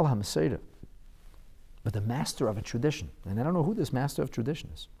says, Ubal ha'meseda, but the master of a tradition, and I don't know who this master of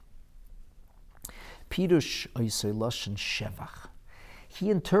tradition is. Pirush oisei lashon shevach. He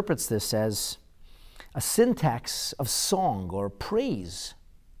interprets this as a syntax of song or praise.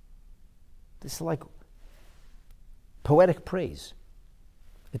 This is like poetic praise.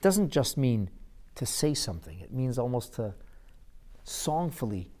 It doesn't just mean to say something. It means almost to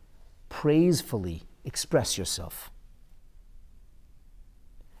songfully, praisefully express yourself.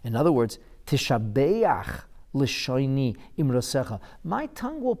 In other words, tishabeach l'shoini imrosecha. My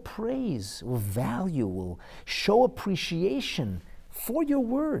tongue will praise, will value, will show appreciation for your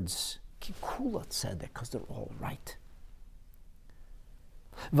words. Kikulat said that because they're all right.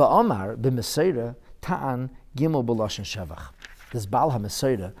 Va'amar b'meseira ta'an gimel b'lashon shevach. This Baal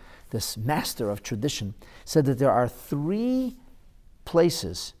HaMeseira, this master of tradition, said that there are 3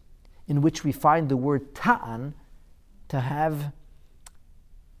 places in which we find the word ta'an to have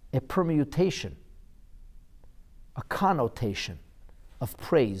a permutation, a connotation of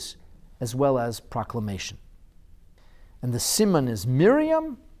praise as well as proclamation. And the siman is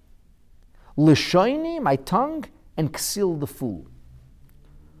Miriam, Lishoini, my tongue, and Ksil, the fool.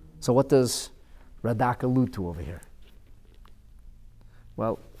 So what does Radak allude to over here?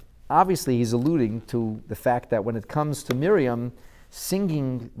 Well, obviously he's alluding to the fact that when it comes to Miriam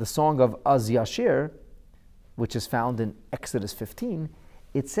singing the song of Az Yashir, which is found in Exodus 15,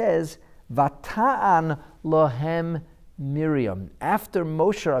 it says, Vata'an lohem Miriam. After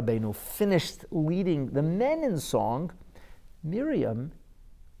Moshe Rabbeinu finished leading the men in song, Miriam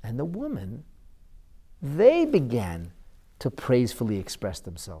and the woman, they began to praisefully express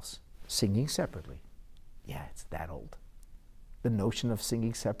themselves, singing separately. Yeah, it's that old. The notion of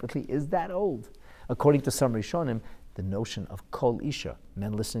singing separately is that old. According to some Rishonim, the notion of kol isha,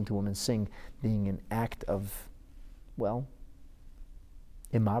 men listening to women sing, being an act of, well,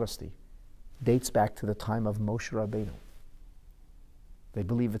 immodesty, dates back to the time of Moshe Rabbeinu. They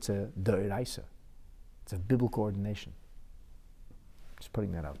believe it's a d'oraisa. It's a biblical ordination. Just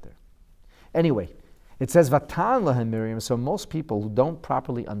putting that out there. Anyway, it says Vatan lahem Miriam, so most people who don't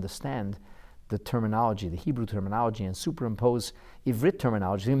properly understand the terminology, the Hebrew terminology, and superimpose Ivrit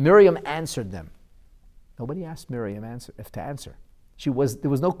terminology, Miriam answered them. Nobody asked Miriam to answer. There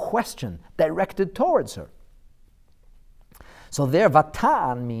was no question directed towards her. So there,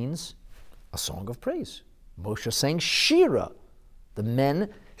 Vatan means a song of praise. Moshe sang Shira. The men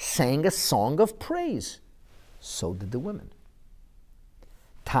sang a song of praise. So did the women.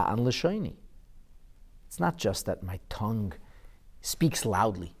 Ta'an l'shayni. It's not just that my tongue speaks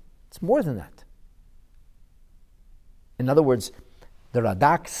loudly. It's more than that. In other words, the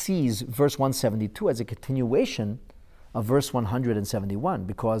Radak sees verse 172 as a continuation of verse 171,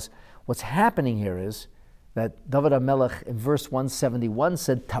 because what's happening here is that David HaMelech in verse 171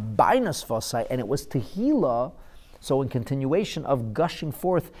 said Tabaynas Vasai, and it was Tehillah, so in continuation of gushing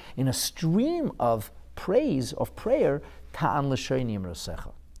forth in a stream of praise, of prayer, Ta'an l'shayni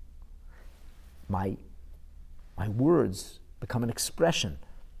imrosecha. My words become an expression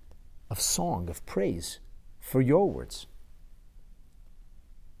of song, of praise for your words.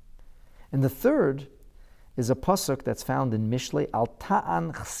 And the third is a pasuk that's found in Mishlei, Al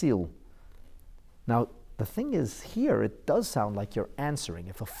Ta'an Chsil. Now, the thing is, here it does sound like you're answering.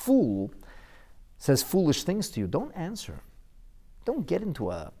 If a fool says foolish things to you, don't answer. Don't get into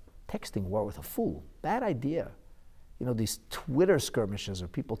a texting war with a fool. Bad idea. You know, these Twitter skirmishes, or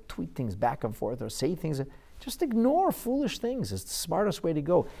people tweet things back and forth or say things. Just ignore foolish things. It's the smartest way to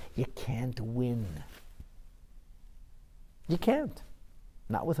go. You can't win. You can't.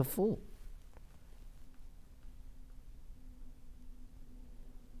 Not with a fool.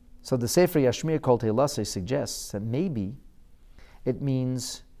 So the Sefer Yashmiya 𝐒𝐏𝐎𝐊 𝐖𝐎 suggests that maybe it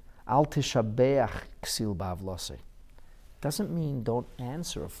means al tishabeach ksil ba'avlosei. Doesn't mean don't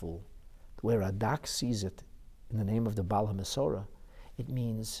answer a fool. The way Radak sees it in the name of the Baal HaMesorah, it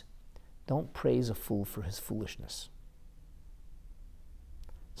means don't praise a fool for his foolishness.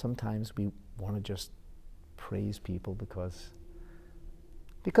 Sometimes we want to just praise people because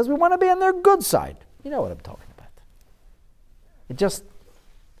we want to be on their good side. You know what I'm talking about.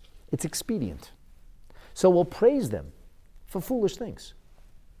 It's expedient. So we'll praise them for foolish things.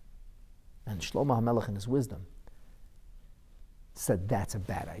 And Shlomo HaMelech in his wisdom said that's a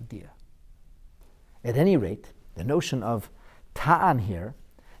bad idea. At any rate, the notion of ta'an here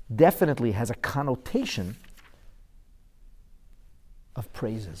definitely has a connotation of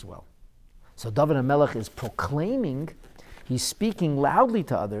praise as well. So David HaMelech is proclaiming, he's speaking loudly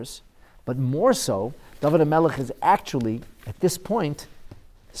to others, but more so, David HaMelech is actually, at this point,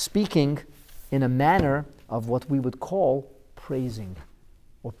 speaking in a manner of what we would call praising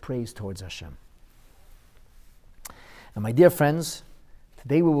or praise towards Hashem. And my dear friends,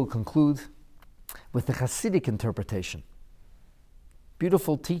 today we will conclude with the Hasidic interpretation.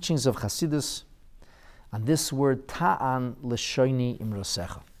 Beautiful teachings of Hasidus on this word ta'an l'shoini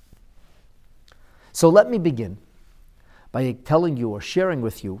imrosecha. So let me begin by telling you or sharing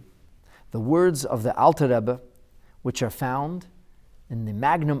with you the words of the Alter Rebbe, which are found in the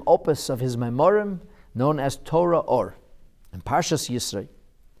magnum opus of his Memorim, known as Torah Or, in Parshas Yisrei.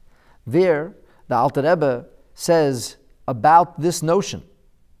 There, the Alter Rebbe says about this notion,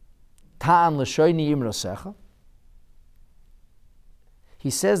 ta'an l'shoini imrosecha. He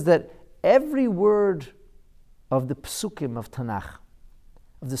says that every word of the psukim of Tanakh,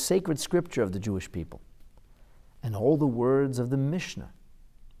 of the sacred scripture of the Jewish people, and all the words of the Mishnah,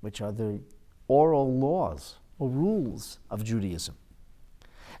 which are the oral laws or rules of Judaism,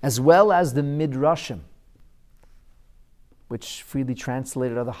 as well as the Midrashim, which freely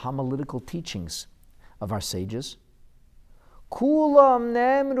translated are the homiletical teachings of our sages. Kulam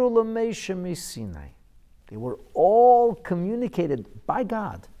nemru l'Moshe miSinai. They were all communicated by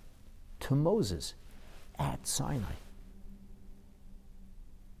God to Moses at Sinai.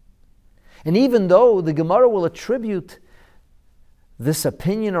 And even though the Gemara will attribute this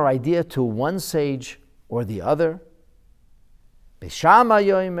opinion or idea to one sage or the other, Beis Shammai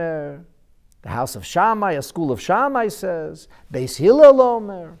yomer, the house of Shammai, a school of Shammai says, Beis Hillel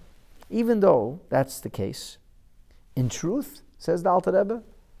omer, even though that's the case, in truth, says the Alter Rebbe,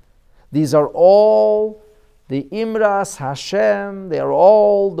 these are all the Imras Hashem, they are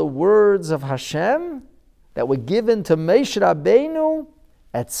all the words of Hashem that were given to Moshe Rabbeinu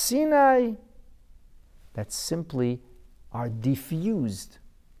at Sinai, that simply are diffused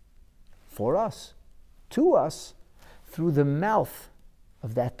for us, to us, through the mouth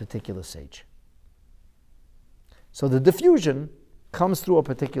of that particular sage. So the diffusion comes through a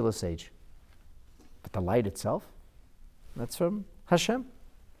particular sage. But the light itself, that's from Hashem,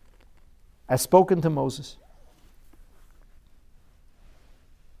 as spoken to Moses.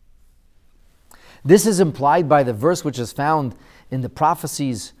 This is implied by the verse which is found in the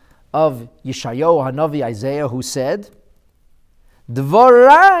prophecies of Yeshayahu Hanavi Isaiah, who said,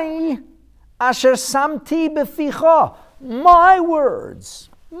 Dvarai asher samti beficha, my words,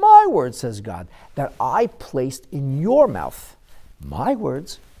 says God, that I placed in your mouth. My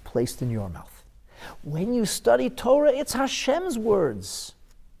words placed in your mouth. When you study Torah, it's Hashem's words.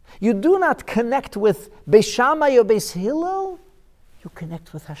 You do not connect with Beis Shammai or Beis Hillel, you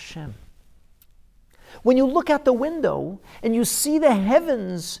connect with Hashem. When you look out the window and you see the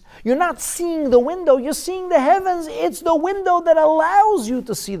heavens, you're not seeing the window, you're seeing the heavens. It's the window that allows you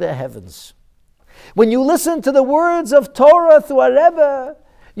to see the heavens. When you listen to the words of Torah through a Rebbe,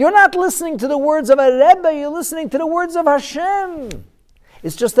 you're not listening to the words of a Rebbe, you're listening to the words of Hashem.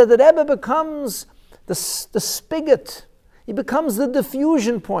 It's just that the Rebbe becomes the spigot. He becomes the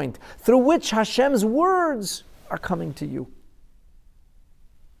diffusion point through which Hashem's words are coming to you.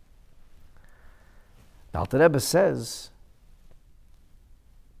 The Alter Rebbe says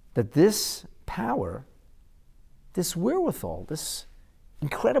that this power, this wherewithal, this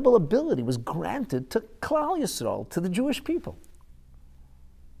incredible ability was granted to Klal Yisrael, to the Jewish people.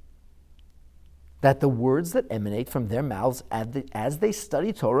 That the words that emanate from their mouths as they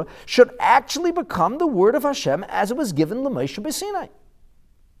study Torah should actually become the word of Hashem as it was given Moshe b'Sinai.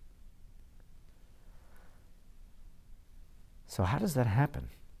 So how does that happen?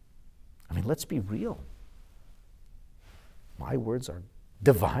 I mean, let's be real. My words are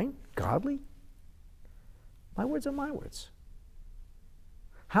divine, godly. My words are my words.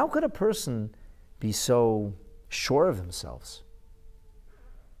 How could a person be so sure of themselves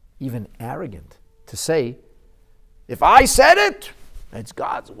even arrogant, to say, if I said it, it's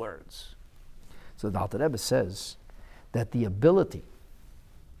God's words. So the Alter Rebbe says that the ability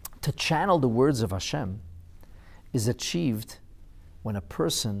to channel the words of Hashem is achieved when a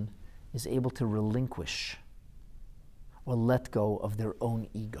person is able to relinquish or let go of their own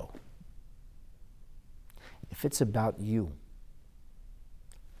ego. If it's about you,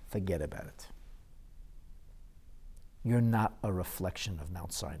 forget about it. You're not a reflection of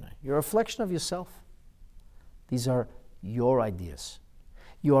Mount Sinai. You're a reflection of yourself. These are your ideas.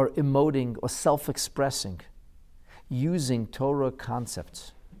 You are emoting or self-expressing, using Torah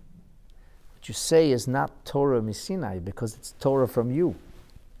concepts. What you say is not Torah Misinai because it's Torah from you.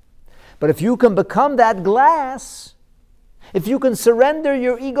 But if you can become that glass, if you can surrender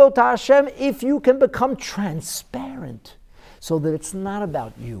your ego to Hashem, if you can become transparent so that it's not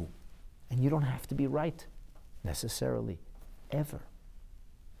about you, and you don't have to be right necessarily, ever.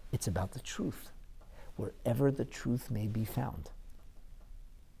 It's about the truth, wherever the truth may be found.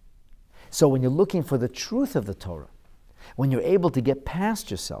 So when you're looking for the truth of the Torah, when you're able to get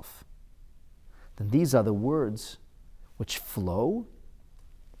past yourself, then these are the words which flow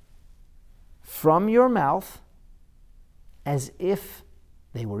from your mouth as if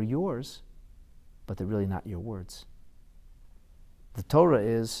they were yours, but they're really not your words. The Torah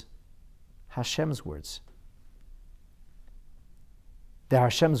is Hashem's words. They're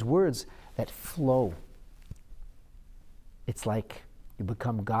Hashem's words that flow. It's like you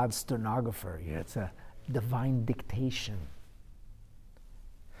become God's stenographer. It's a divine dictation.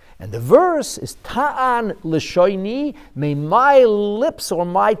 And the verse is Ta'an l'shoini, may my lips or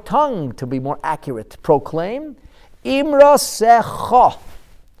my tongue, to be more accurate, proclaim, Imra secha,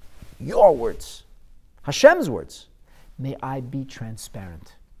 your words, Hashem's words. May I be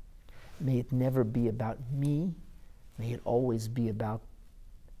transparent. May it never be about me. May it always be about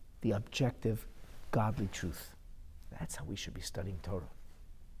the objective, godly truth. That's how we should be studying Torah.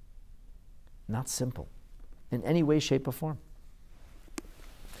 Not simple, in any way, shape, or form.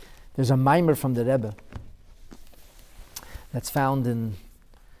 There's a mimer from the Rebbe that's found in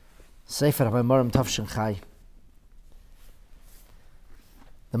Sefer HaMaimarim Tafshin Chai.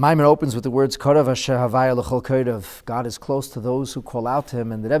 The mimer opens with the words, 𝐒𝐏𝐎𝐊𝐿 𝐒𝐏. God is close to those who call out to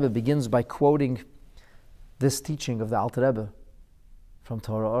Him. And the Rebbe begins by quoting this teaching of the Alter Rebbe from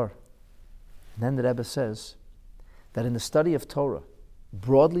Torah Or. And then the Rebbe says that in the study of Torah,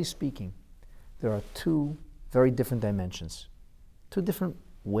 broadly speaking, there are two very different dimensions, two different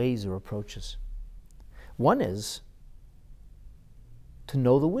ways or approaches. One is to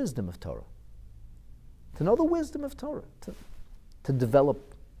know the wisdom of Torah, to know the wisdom of Torah, to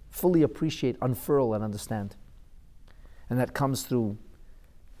develop, fully appreciate, unfurl, and understand. And that comes through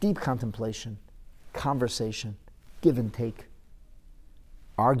deep contemplation, conversation, give and take,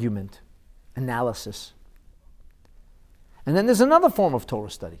 argument, analysis. And then there's another form of Torah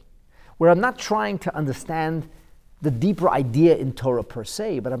study, where I'm not trying to understand the deeper idea in Torah per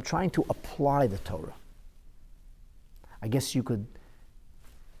se, but I'm trying to apply the Torah. I guess you could,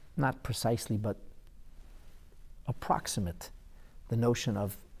 not precisely, but approximate the notion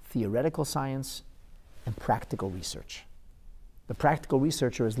of theoretical science and practical research. The practical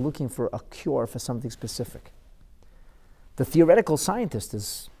researcher is looking for a cure for something specific. The theoretical scientist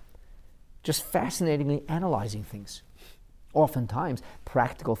is just fascinatingly analyzing things. Oftentimes,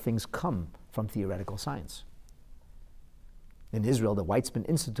 practical things come from theoretical science. In Israel, the Weizmann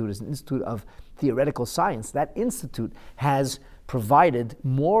Institute is an institute of theoretical science. That institute has provided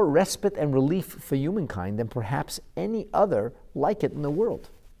more respite and relief for humankind than perhaps any other like it in the world.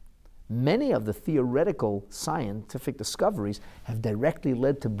 Many of the theoretical scientific discoveries have directly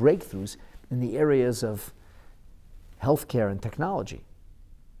led to breakthroughs in the areas of healthcare and technology.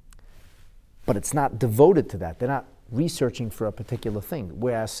 But it's not devoted to that. They're not researching for a particular thing.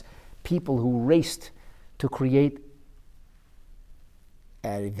 Whereas people who raced to create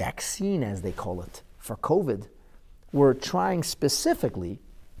a vaccine, as they call it, for COVID, were trying specifically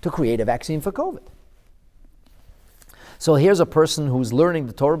to create a vaccine for COVID. So here's a person who's learning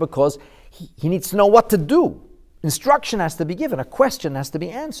the Torah because he needs to know what to do. Instruction has to be given. A question has to be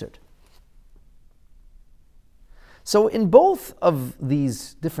answered. So in both of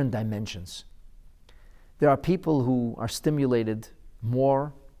these different dimensions, there are people who are stimulated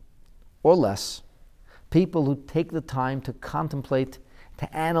more or less, people who take the time to contemplate,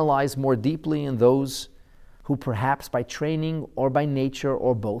 to analyze more deeply, and those who perhaps by training or by nature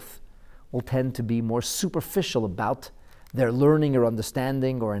or both will tend to be more superficial about their learning or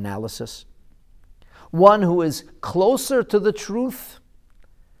understanding or analysis. One who is closer to the truth,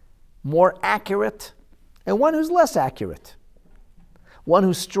 more accurate, and one who's less accurate. one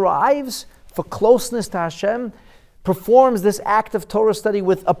who strives for closeness to Hashem, performs this act of Torah study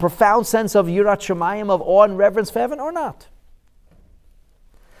with a profound sense of yirat shamayim, of awe and reverence for heaven, or not.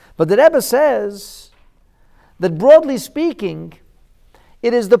 But the Rebbe says that broadly speaking,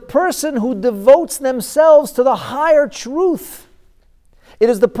 it is the person who devotes themselves to the higher truth. It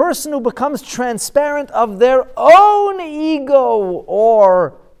is the person who becomes transparent of their own ego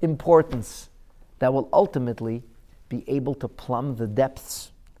or importance that will ultimately be able to plumb the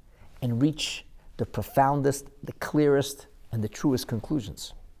depths and reach the profoundest, the clearest, and the truest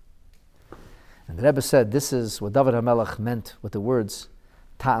conclusions. And the Rebbe said this is what David HaMelech meant with the words,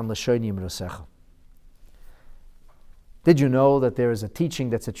 Ta'an l'shoini imrosecha. Did you know that there is a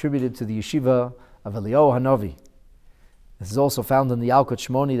teaching that's attributed to the yeshiva of Eliyahu Hanavi? This is also found in the 𝐒𝐏𝐎𝐿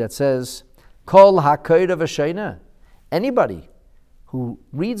Shmoni that says, Kol ha-koyra v'sheina. Anybody who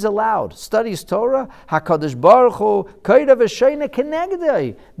reads aloud, studies Torah, HaKadosh Baruch Hu, koyra v'sheina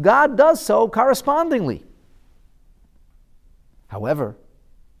kenegdei. God does so correspondingly. However,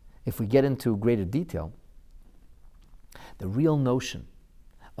 if we get into greater detail, the real notion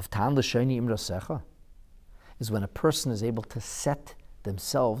of Ta'an l'shoini imrosecha is when a person is able to set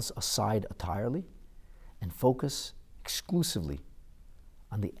themselves aside entirely and focus exclusively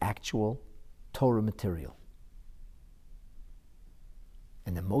on the actual Torah material.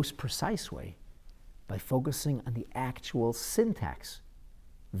 In the most precise way, by focusing on the actual syntax,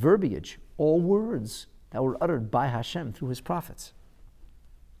 verbiage, all words that were uttered by Hashem through His prophets.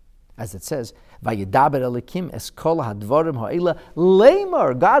 As it says, Vayedaber Elikim es kol hadvarim ha'ela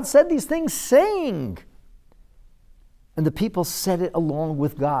leimar. God said these things saying. And the people said it along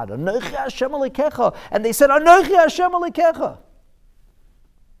with God. Anochi Hashem alokecha. And they said, Anochi Hashem alokecha.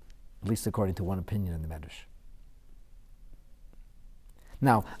 At least according to one opinion in the Medrash.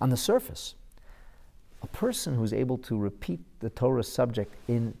 Now, on the surface, a person who's able to repeat the Torah subject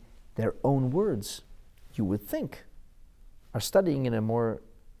in their own words, you would think, are studying in a more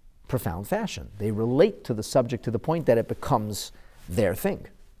profound fashion. They relate to the subject to the point that it becomes their thing.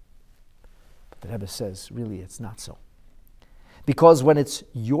 But the Rebbe says, really, it's not so. Because when it's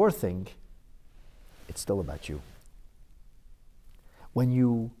your thing, it's still about you. When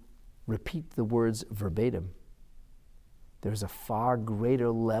you repeat the words verbatim, there's a far greater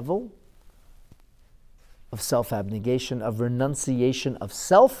level of self-abnegation, of renunciation of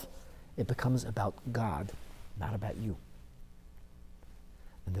self. It becomes about God, not about you.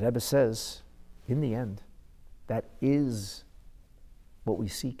 And the Rebbe says, in the end, that is what we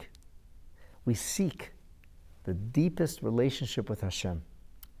seek. We seek the deepest relationship with Hashem.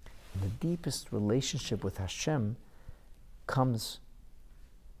 And the deepest relationship with Hashem comes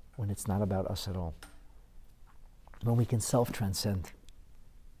when it's not about us at all. When we can self-transcend.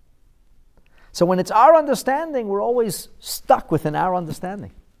 So when it's our understanding, we're always stuck within our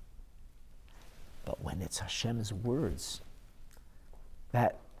understanding. But when it's Hashem's words,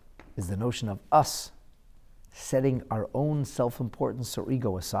 that is the notion of us setting our own self-importance or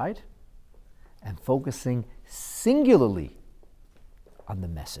ego aside and focusing singularly on the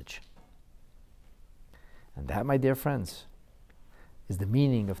message. And that, my dear friends, is the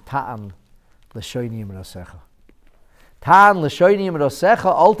meaning of Ta'an l'shoini imrosecha. Ta'an l'shoini imrosecha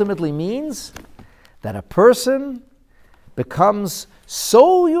ultimately means that a person becomes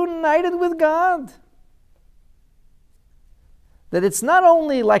so united with God that it's not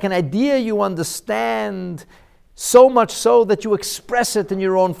only like an idea you understand, so much so that you express it in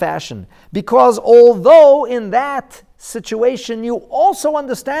your own fashion. Because although in that situation you also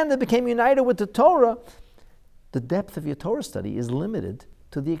understand and became united with the Torah, the depth of your Torah study is limited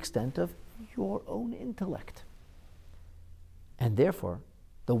to the extent of your own intellect. And therefore,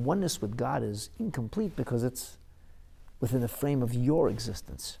 the oneness with God is incomplete because it's within the frame of your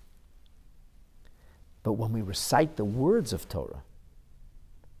existence. But when we recite the words of Torah,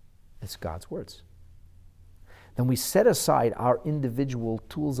 it's God's words. Then we set aside our individual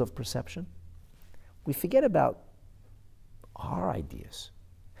tools of perception. We forget about our ideas,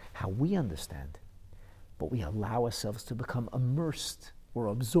 how we understand, but we allow ourselves to become immersed or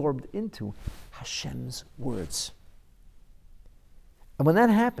absorbed into Hashem's words. And when that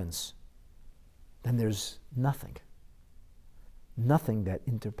happens, then there's nothing that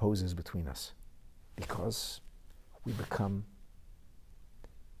interposes between us, because we become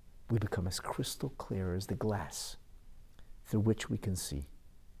as crystal clear as the glass through which we can see.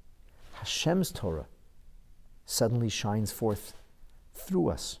 Hashem's Torah suddenly shines forth through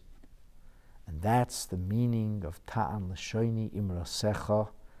us. And that's the meaning of Ta'an l'shoini imrosecha,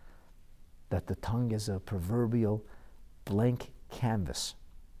 that the tongue is a proverbial blank canvas,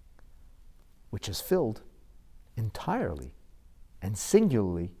 which is filled entirely and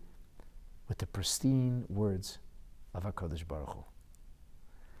singularly with the pristine words of HaKadosh Baruch Hu.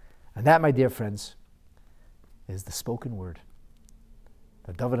 And that, my dear friends, is the spoken word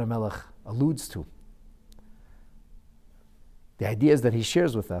that David HaMelech alludes to. The ideas that he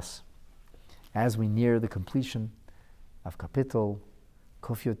shares with us as we near the completion of Kapitel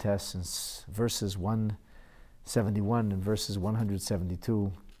𝐒𝐏𝐻 in verses 171 and verses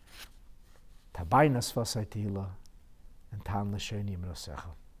 172. Tabaynas vasai tehillah and tan l'sheni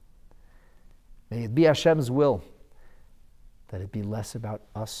imrosecha. May it be Hashem's will that it be less about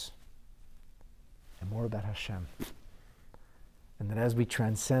us and more about Hashem. And that as we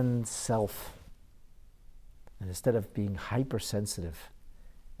transcend self, and instead of being hypersensitive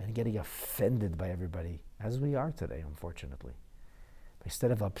and getting offended by everybody, as we are today, unfortunately,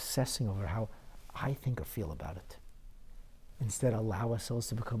 instead of obsessing over how I think or feel about it, instead allow ourselves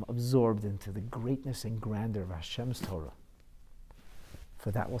to become absorbed into the greatness and grandeur of Hashem's Torah,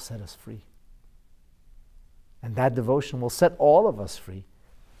 for that will set us free. And that devotion will set all of us free,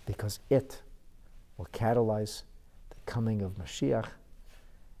 because it will catalyze the coming of Mashiach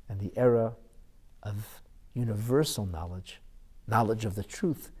and the era of universal knowledge, knowledge of the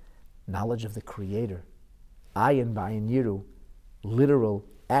truth, knowledge of the Creator, ayin b'ayin yiru, literal,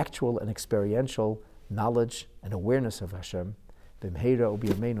 actual, and experiential knowledge and awareness of Hashem, b'mheira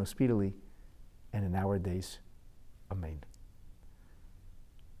u'b'yameinu, speedily, and in our days. Amen.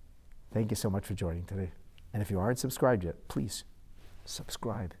 Thank you so much for joining today. And if you aren't subscribed yet, please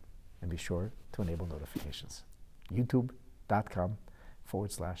subscribe and be sure to enable notifications.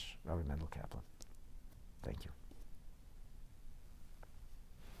 YouTube.com/Rabbi Mendel Kaplan. Thank you.